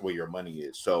where your money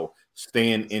is. So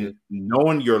staying in,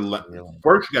 knowing your lane.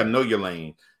 First, you got to know your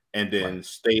lane, and then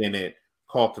stay in it,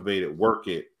 cultivate it, work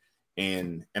it,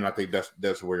 and I think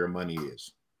that's where your money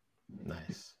is.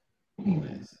 Nice.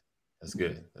 That's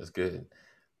good.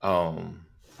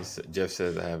 Jeff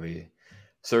says I have a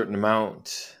certain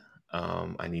amount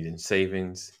I need in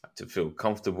savings to feel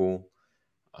comfortable.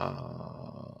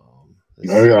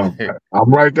 Yeah,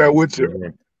 I'm right there with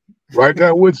you. Right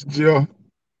there with you, Jill.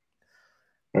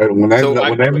 When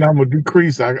that number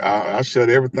decrease, I shut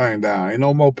everything down. Ain't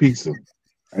no more pizza.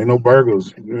 Ain't no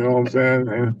burgers. You know what I'm saying?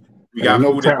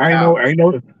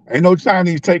 Ain't no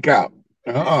Chinese takeout.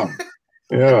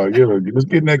 Yeah, just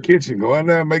get in that kitchen, go in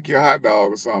there and make your hot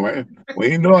dog or something. We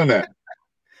ain't doing that.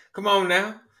 Come on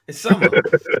now, it's summer.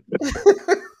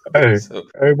 hey,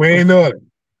 we ain't doing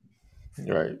it.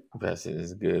 Right, that's it.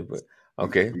 Is good, but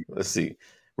okay. Let's see.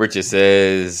 Richard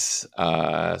says,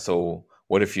 "So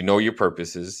what if you know your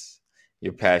purposes,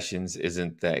 your passions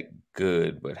isn't that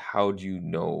good, but how do you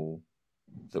know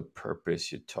the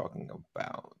purpose you're talking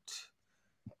about?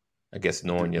 I guess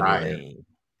knowing your lane."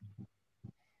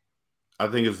 I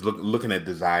think it's looking at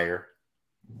desire.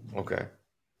 Okay.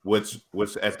 What's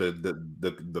at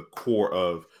the core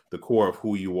of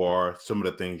who you are, some of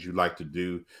the things you like to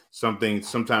do.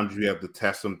 Sometimes you have to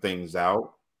test some things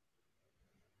out.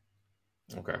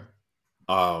 Okay.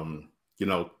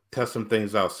 Test some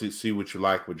things out, see what you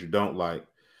like, what you don't like.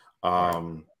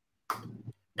 And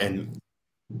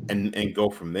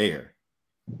go from there.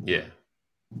 Yeah.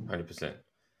 100%.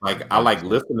 Like I like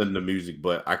listening to music,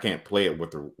 but I can't play it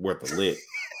with the lick.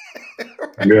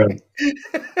 Yeah.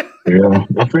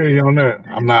 I feel you on that.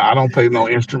 I don't play no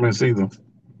instruments either.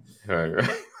 Right.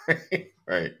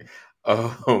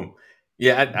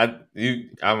 Yeah,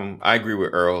 I agree with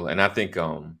Earl, and I think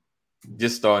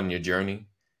just starting your journey,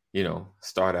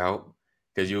 start out,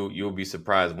 because you'll be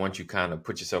surprised once you kind of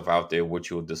put yourself out there what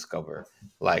you'll discover.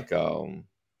 Like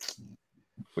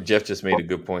well, Jeff just made a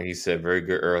good point. He said, very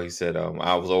good, Earl. He said,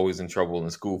 I was always in trouble in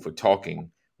school for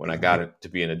talking. When I got to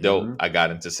be an adult, I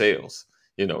got into sales.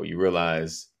 You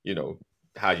realize,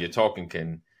 how your talking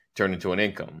can turn into an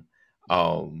income.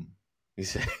 He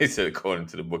said, according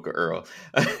to the book of Earl.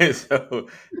 So,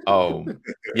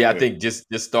 I think just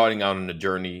starting out on the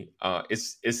journey,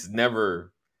 it's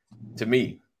never, to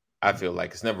me, I feel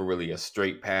like it's never really a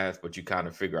straight path, but you kind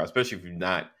of figure out, especially if you've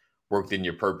not worked in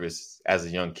your purpose as a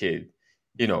young kid.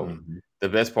 The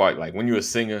best part, like when you're a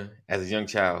singer as a young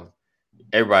child,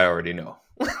 everybody already know.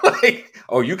 Like,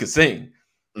 oh, you can sing.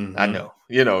 I know.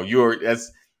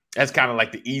 That's kind of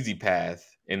like the easy path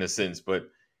in a sense, but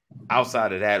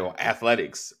outside of that or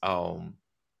athletics,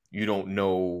 you don't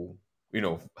know,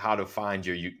 how to find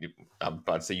your, I'm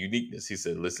about to say uniqueness. He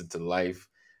said, listen to life.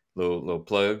 Little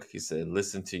plug. He said,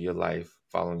 listen to your life,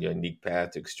 following your unique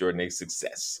path to extraordinary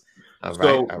success. All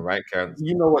right, Karen.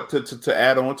 You know what? To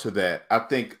add on to that, I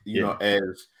think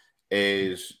as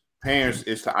parents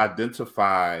is to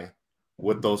identify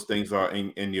what those things are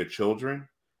in your children.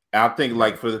 And I think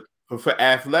like for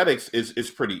athletics, it's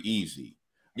pretty easy.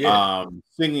 Yeah.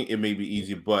 Singing, it may be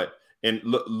easy, but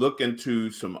look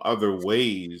into some other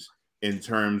ways in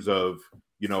terms of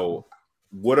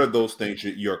what are those things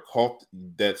that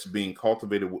that's being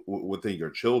cultivated within your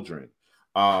children.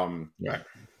 Right.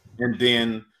 And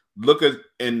then but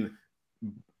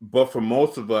for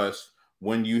most of us,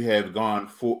 when you have gone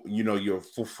for you're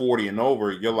 40 and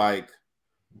over, you're like,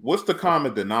 what's the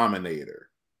common denominator?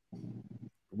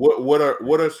 What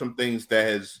are some things that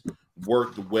has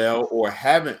worked well or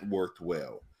haven't worked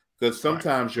well? Because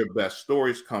sometimes your best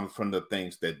stories come from the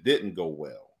things that didn't go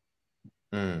well.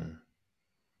 And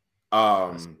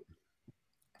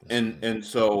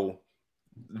so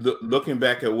looking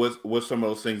back at what some of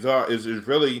those things are is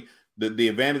really the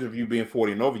advantage of you being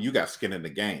 40 and over. You got skin in the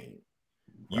game.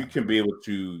 You can be able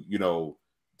to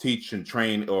teach and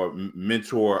train or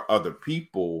mentor other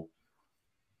people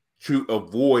to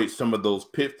avoid some of those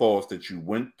pitfalls that you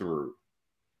went through.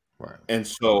 Right. And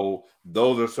so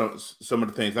those are some of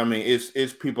the things. I mean,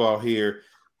 it's people out here,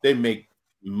 they make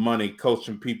money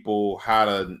coaching people how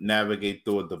to navigate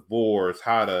through a divorce,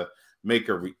 how to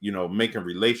making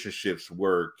relationships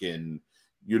work, and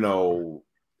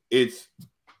it's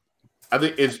I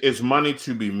think it's money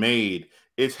to be made.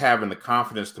 It's having the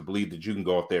confidence to believe that you can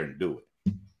go out there and do it.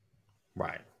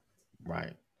 Right.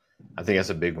 I think that's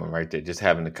a big one right there. Just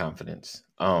having the confidence.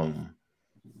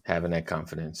 Having that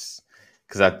confidence.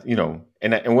 Because and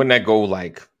wouldn't that go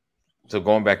like, so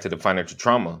going back to the financial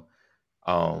trauma,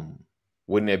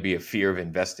 wouldn't there be a fear of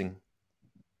investing?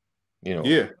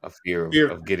 Yeah. A fear Fear,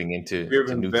 of getting into fear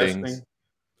of new things.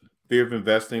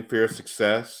 investing, fear of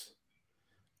success.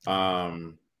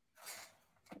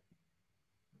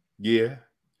 Yeah.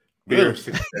 Fear Really? of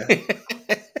success.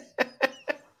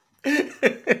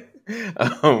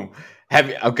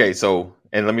 So,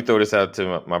 and let me throw this out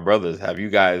to my brothers. Have you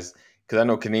guys, because I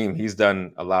know Kaneem, he's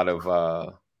done a lot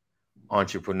of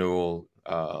entrepreneurial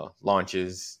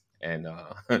launches and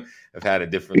have had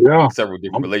Yeah, several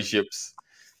different I'm relationships.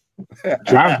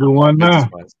 trying to do one Business now.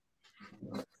 wise.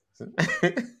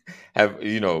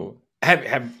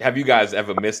 Have you guys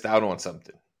ever missed out on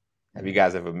something? Have you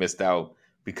guys ever missed out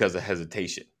because of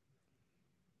hesitation?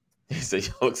 He said,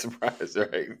 "You look surprised,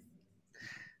 right?"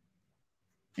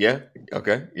 Yeah.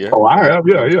 Okay. Yeah. Oh, I have.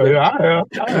 Yeah, Would yeah, you say? yeah.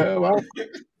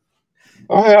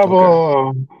 I have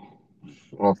Okay.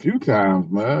 a few times,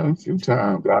 man. A few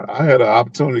times. I had an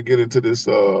opportunity to get into this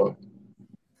to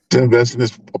invest in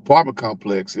this apartment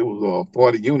complex. It was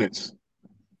 40 units.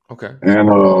 Okay. And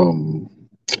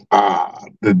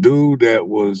the dude that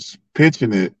was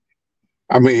pitching it,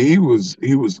 I mean, he was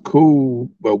cool,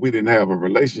 but we didn't have a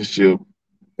relationship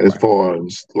as Right. far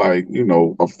as like,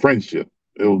 a friendship.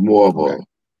 It was more of Okay.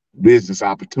 a business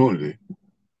opportunity.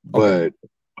 Okay.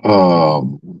 But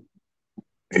um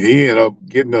he ended up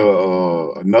getting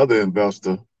another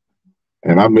investor,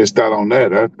 and I missed out on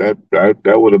that.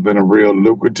 That would have been a real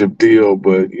lucrative deal,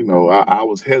 but I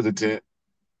was hesitant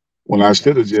when I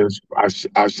should have Gotcha. just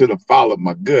I should have followed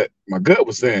my gut. My gut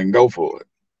was saying go for it.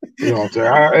 You know what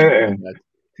I'm saying? Gotcha.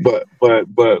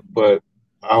 But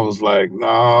I was like, no,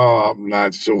 I'm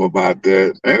not sure about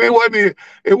that. And it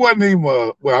wasn't even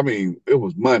well, I mean, it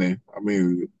was money. I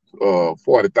mean,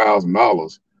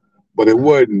 $40,000, but it Uh-huh.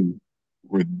 wasn't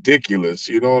ridiculous.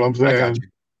 You know what I'm I got saying? you.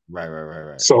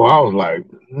 Right. So I was like,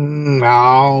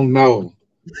 I don't know.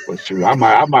 But shoot, I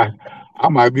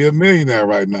might be a millionaire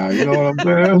right now. You know what I'm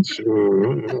saying?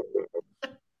 Sure.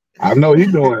 I know he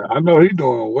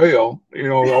doing well. I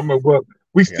mean, well,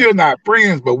 we I got still you. not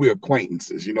friends, but we're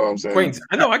acquaintances. You know what I'm saying? Queens.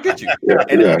 I know. I get you. Yeah,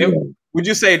 And yeah, would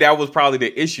you say that was probably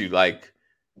the issue? Like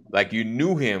you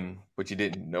knew him, but you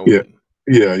didn't know yeah, him.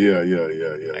 yeah.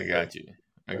 I got you.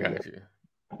 I Yeah. got you.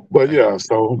 But I got yeah, you.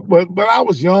 so but I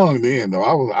was young then though.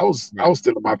 I was Right.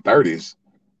 still in my 30s.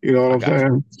 You know what I I'm got you.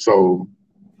 saying? So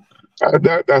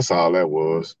that's all that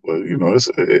was. But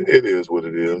it is what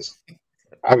it is.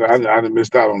 I done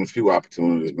missed out on a few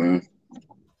opportunities, man.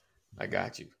 I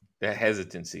got you. That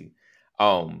hesitancy.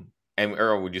 And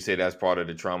Earl, would you say that's part of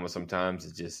the trauma sometimes?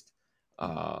 It's just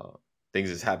uh things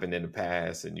that's happened in the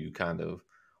past and you kind of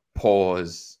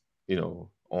pause,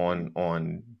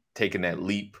 on taking that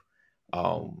leap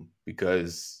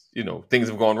because things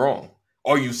have gone wrong.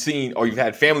 Or you've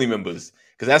had family members,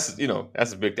 because that's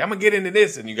a big thing. I'm gonna get into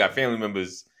this, and you got family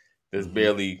members that's Mhm.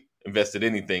 barely invested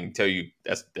anything tell you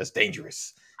that's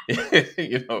dangerous.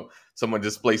 Someone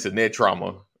displacing their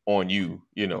trauma on you,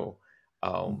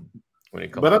 when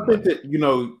it comes But to I think money.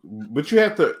 that but you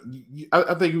have to.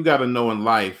 I think you got to know in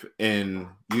life, and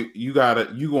you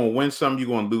gonna win some, you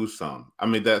gonna lose some. I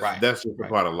mean, that's Right, that's just a right,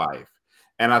 part of life.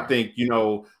 And I right. think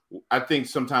I think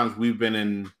sometimes we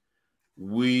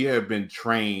have been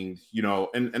trained,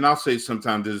 and I'll say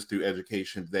sometimes this is through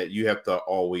education, that you have to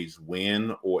always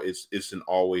win, or it's an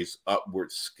always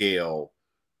upward scale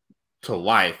to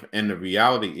life. And the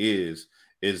reality is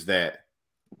that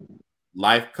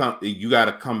you got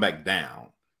to come back down,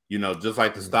 just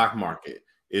like the Mhm. stock market.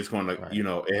 It's going to, Right.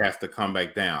 it has to come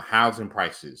back down. Housing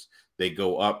prices, they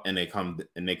go up and they come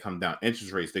down.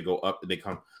 Interest rates, they go up and they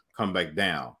come back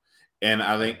down. And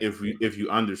I think Right. if you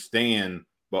understand,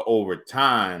 but over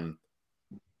time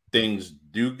things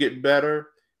do get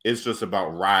better. It's just about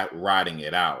riding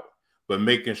it out, but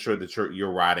making sure that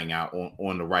you're riding out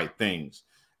on the right things.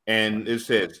 And Right. it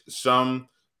says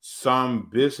some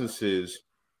businesses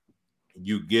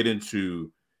you get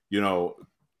into, you know,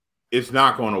 it's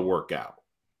not going to work out.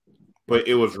 But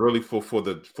it was really for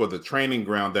the training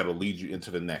ground that'll lead you into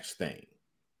the next thing.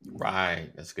 Right.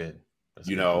 That's good. That's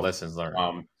You good. The know, lessons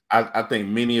learned. I think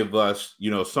many of us,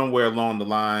 somewhere along the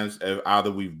lines,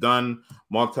 either we've done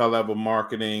multi-level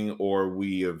marketing or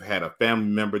we have had a family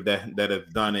member that have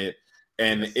done it,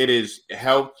 and Yes. it has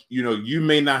helped. You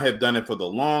may not have done it for the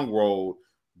long road,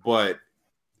 but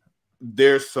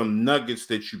there's some nuggets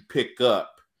that you pick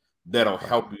up that'll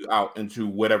help you out into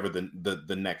whatever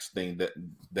the next thing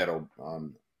that'll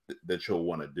that you'll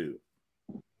want to do.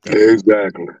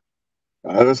 Exactly.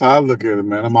 That's how I look at it,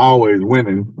 man. I'm always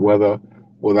winning, whether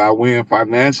I win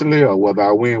financially or whether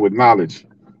I win with knowledge.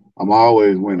 I'm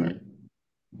always winning.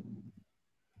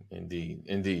 Right.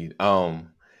 Indeed.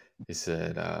 He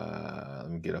said, let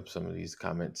me get up some of these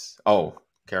comments. Oh,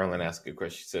 Carolyn asked a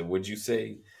question. She said, would you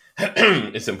say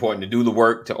it's important to do the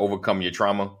work to overcome your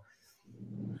trauma?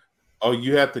 Oh,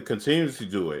 you have to continuously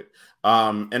do it.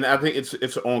 And I think it's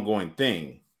an ongoing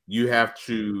thing. You have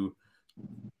to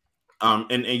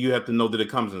and you have to know that it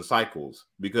comes in cycles,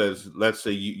 because let's say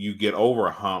you get over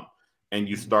a hump and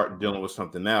you start dealing with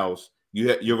something else,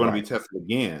 you're going to be tested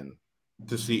again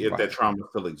to see if that trauma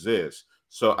still exists.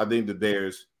 So I think that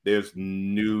there's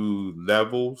new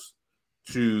levels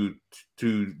to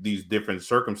these different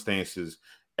circumstances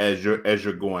as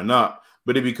you're going up,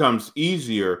 but it becomes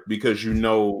easier because you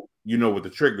know what the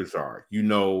triggers are,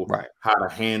 how to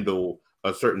handle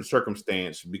a certain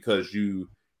circumstance, because you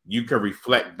can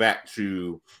reflect back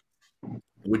to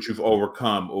what you've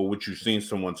overcome or what you've seen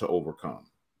someone to overcome.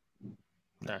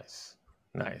 Nice.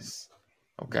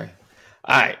 Okay.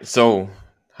 All right. So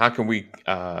how can we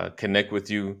connect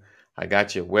with you? I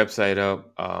got your website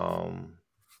up.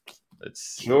 Let's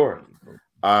see. Sure.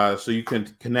 So you can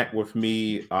connect with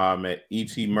me at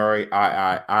E.T. Murray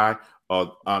III,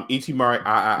 E.T. Murray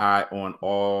III on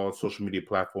all social media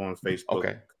platforms,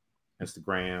 Facebook,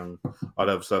 Instagram, all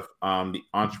that stuff. The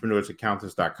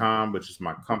entrepreneursaccountants.com, which is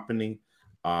my company.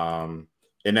 And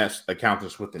that's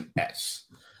accountants with an S.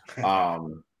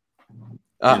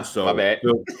 And so my bad.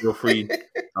 feel free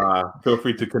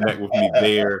to connect with me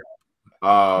there.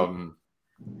 And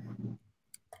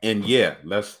yeah,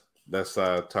 let's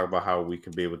talk about how we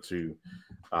can be able to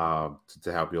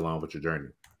help you along with your journey.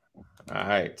 All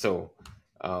right. So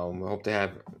I hope to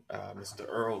have Mr.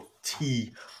 Earl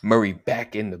T. Murray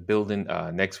back in the building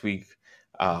next week.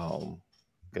 Because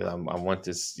I want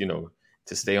this,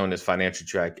 to stay on this financial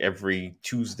track every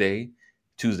Tuesday.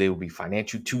 Tuesday will be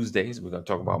Financial Tuesdays. We're going to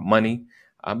talk about money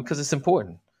because it's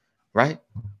important, right?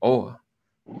 Or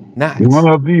not. One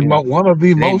of the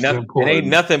most important. It ain't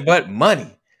nothing but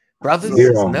money, brothers. Yeah,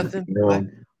 it's nothing but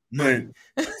money.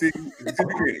 See,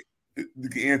 you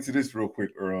can answer this real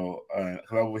quick, Earl. I'm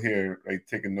over here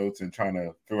taking notes and trying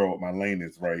to figure out what my lane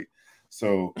is, right?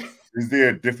 So, is there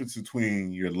a difference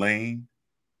between your lane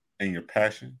and your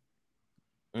passion?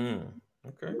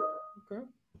 Okay.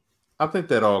 I think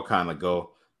that all kind of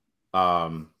go.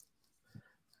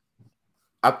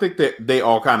 I think that they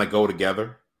all kind of go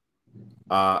together.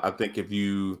 I think if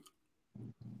you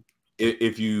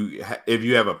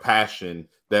have a passion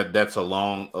that's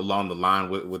along the line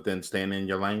within staying in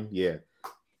your lane, yeah.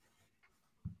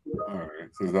 All right,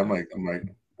 so I'm like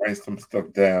write some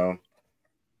stuff down.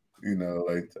 All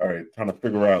right, trying to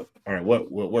figure out, all right,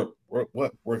 what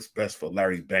works best for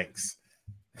Larry Banks.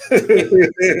 I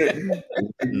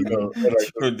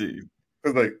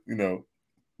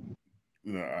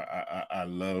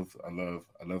love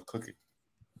cooking,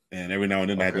 and every now and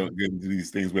then I go get into these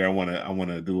things where I want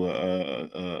to do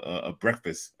a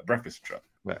breakfast truck,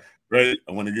 right?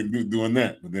 I want to get doing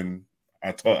that, but then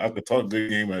I could talk good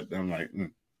game, but I'm like,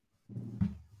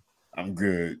 I'm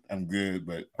good,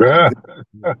 but I'm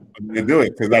gonna do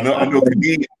it because I know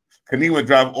Kaneem would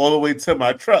drive all the way to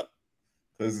my truck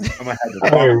because I'm gonna have the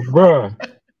hey, bro.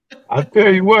 I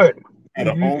tell you what, you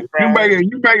make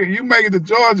it to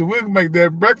Georgia, we'll make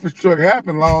that breakfast truck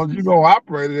happen. Long as you gonna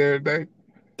operate it every day.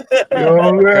 You know what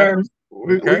I'm saying?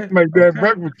 We can make that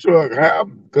breakfast truck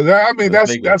happen, because I mean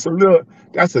that's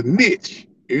a niche.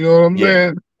 You know what I'm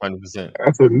saying? 100%.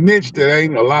 That's a niche that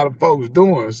ain't a lot of folks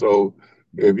doing. So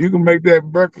if you can make that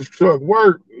breakfast truck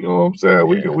work, you know what I'm saying?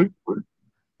 We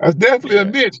that's definitely a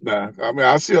niche now. I mean,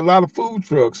 I see a lot of food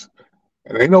trucks,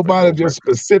 and ain't nobody just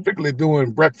specifically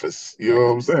doing breakfast. You know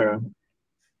what I'm saying?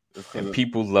 And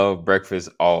people love breakfast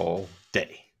all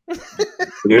day.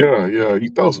 Yeah.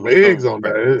 You throw some eggs on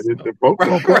that. The folks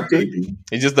gonna come to you.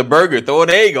 It's just a burger. Throw an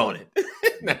egg on it.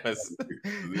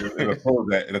 It'll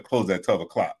close at 12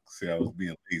 o'clock. See, I was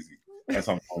being lazy. That's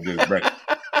how I'm gonna do breakfast.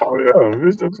 Oh yeah,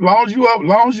 as long as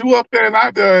you up there and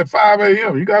out there at 5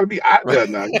 a.m., you got to be out there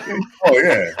now.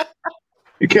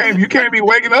 You can't be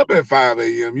waking up at 5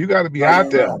 a.m. You got to be out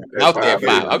there. Out there at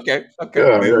 5. Okay.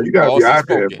 Yeah, you got to be out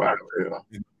there at 5.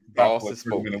 Yeah. Boss is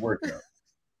spoken. Workout.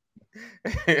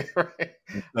 Right.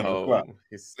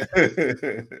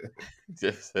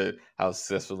 Just said how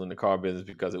successful in the car business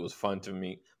because it was fun for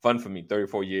me.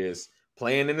 34 years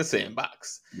playing in the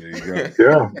sandbox. There you go.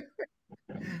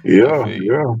 Yeah.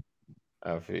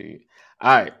 I feel you. All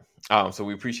right. So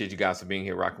we appreciate you guys for being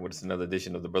here, rocking with us another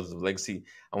edition of the Brothers of Legacy.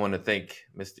 I want to thank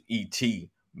Mr. E.T.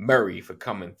 Murray for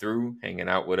coming through, hanging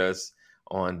out with us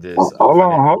on this. Hold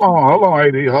on,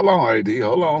 AD.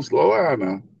 Hold on, slow down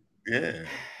now. Yeah.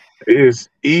 It's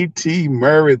E.T.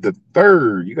 Murray the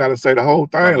third. You got to say the whole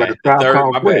thing like a Tribe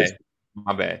Called Quest.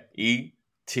 My bad.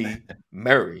 E.T.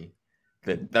 Murray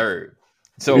the third.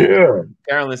 So Yeah.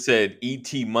 Carolyn said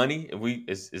E.T. Money.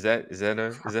 Is that E.T.?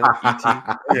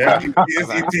 Yeah,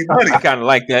 it's E.T. Money. I kind of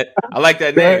like that. I like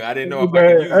that name. I didn't know if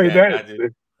I could use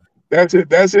that. That's it.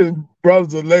 That's his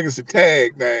Brothers of Legacy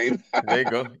tag name. There you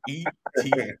go.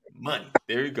 E.T. Money.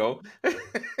 There you go.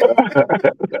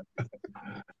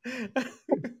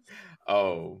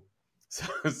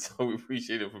 So we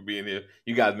appreciate it for being here.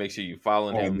 You guys make sure you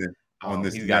follow him on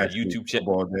this. He's got a YouTube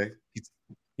channel. Day.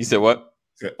 You said what?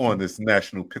 On this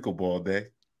National Pickleball Day.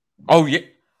 Oh yeah,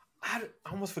 I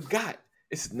almost forgot.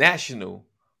 It's National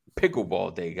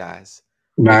Pickleball Day, guys.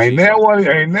 Now, ain't that one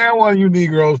of you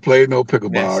Negroes played no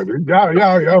pickleball. Y'all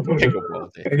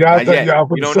pickleball day. Y'all think y'all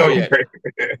for you don't know yet.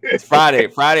 It's Friday.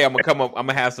 I'm gonna come up. I'm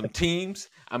gonna have some teams.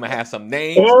 I'm gonna have some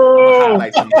names. I'm gonna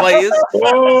highlight some players. That's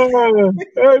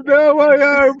why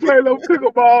y'all ain't play no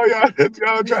pickleball.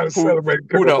 Y'all trying to celebrate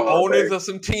pickleball. Who the owners of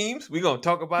some teams? We gonna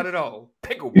talk about it all.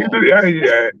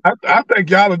 Pickleball. I think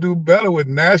y'all will do better with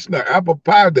National Apple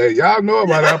Pie Day. Y'all know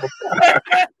about apple pie.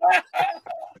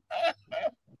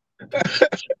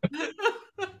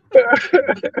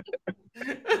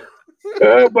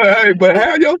 But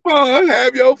have your fun.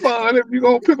 Have your fun. If you're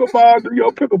gonna pickleball, do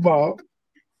your pickleball.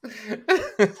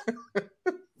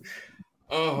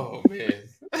 Oh man!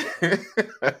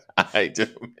 All right,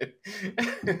 gentlemen.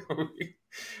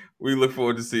 We look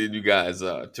forward to seeing you guys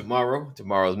tomorrow.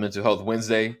 Tomorrow's Mental Health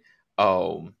Wednesday.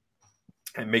 And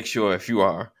make sure if you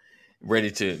are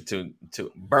ready to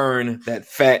burn that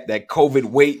fat, that COVID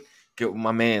weight, get with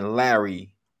my man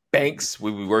Larry Banks.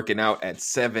 We'll be working out at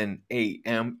 7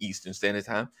 a.m. Eastern Standard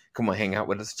Time. Come on, hang out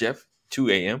with us, Jeff. 2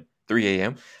 a.m., 3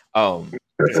 a.m. So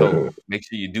make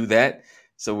sure you do that.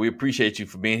 So we appreciate you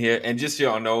for being here. And just so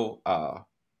y'all know,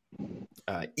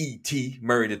 E.T.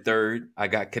 Murray III, I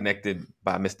got connected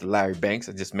by Mr. Larry Banks.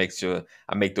 I just make sure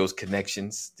I make those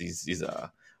connections. These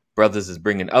brothers is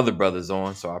bringing other brothers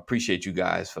on. So I appreciate you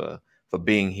guys for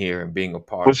being here and being a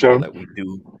part of all that we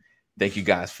do. Thank you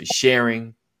guys for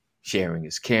sharing. Sharing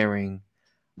is caring.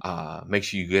 Make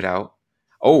sure you get out.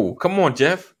 Oh, come on,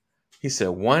 Jeff. He said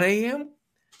 1 a.m.?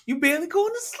 You barely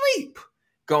going to sleep.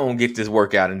 Go and get this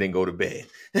workout and then go to bed.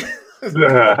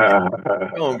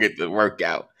 Go and get the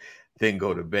workout, then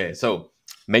go to bed. So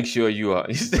make sure you are.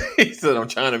 He said, I'm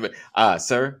trying to,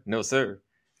 sir, no, sir.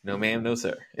 No, ma'am, no,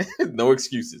 sir. No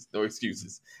excuses. No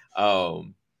excuses.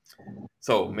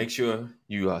 So make sure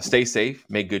you stay safe,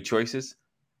 make good choices,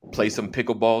 play some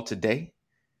pickleball today.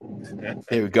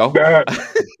 There we go. Get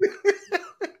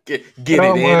it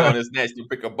in on this National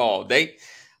Pickleball Day.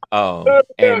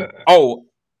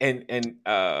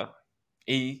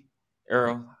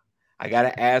 Earl, I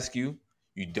gotta ask you.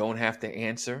 You don't have to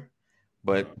answer,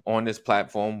 but on this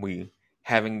platform, we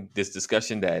having this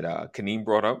discussion that Kaneem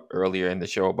brought up earlier in the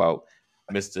show about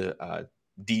Mr.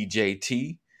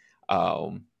 DJT,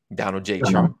 Donald J.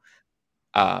 Trump.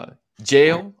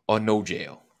 Jail or no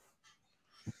jail?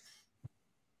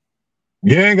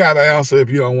 You ain't got to answer if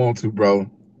you don't want to, bro.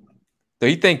 So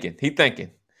he thinking.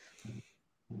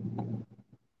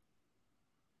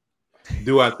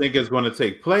 Do I think it's going to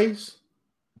take place?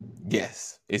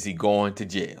 Yes. Is he going to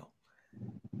jail?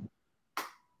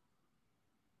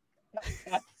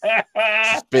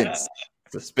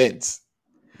 Suspense.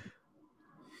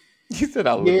 He said,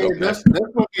 "I'll look up." That's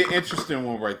going to be an interesting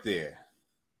one right there.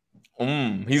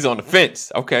 He's on the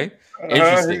fence. Okay,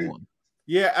 interesting one.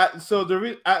 Yeah. So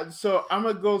I'm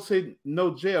gonna go say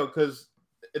no jail because.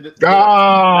 Don't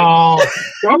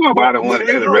nobody want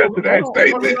to hear the rest of that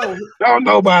statement. Don't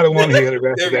nobody want to hear the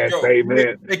rest of that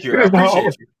statement. Thank you. I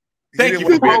appreciate you. Thank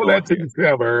you. Hold that to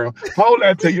yourself, Earl. Hold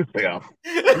that to yourself.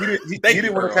 He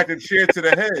didn't want to catch a chair to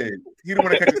the head. He didn't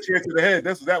want to catch a chair to the head.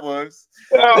 That's what that was.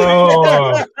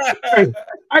 Oh,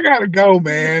 I gotta go,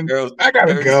 man. I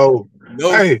gotta go.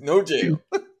 No jail.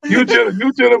 You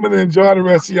gentlemen enjoy the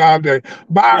rest of y'all day.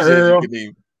 Bye, Earl.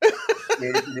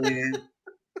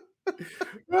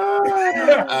 All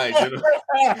right,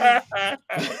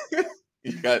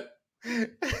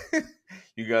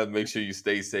 you guys make sure you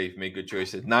stay safe, make good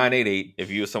choices. 988, if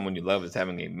you or someone you love is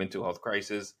having a mental health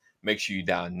crisis, make sure you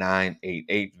dial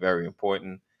 988. Very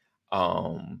important.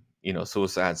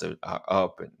 Suicides are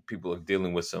up and people are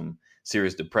dealing with some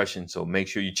serious depression. So make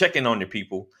sure you check in on your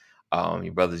people,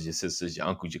 your brothers, your sisters, your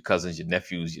uncles, your cousins, your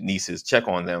nephews, your nieces. Check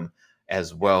on them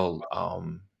as well.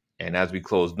 And as we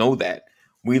close, know that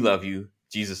we love you.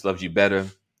 Jesus loves you better.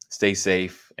 Stay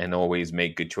safe and always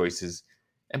make good choices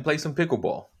and play some pickleball.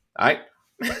 All right?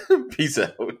 Peace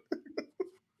out.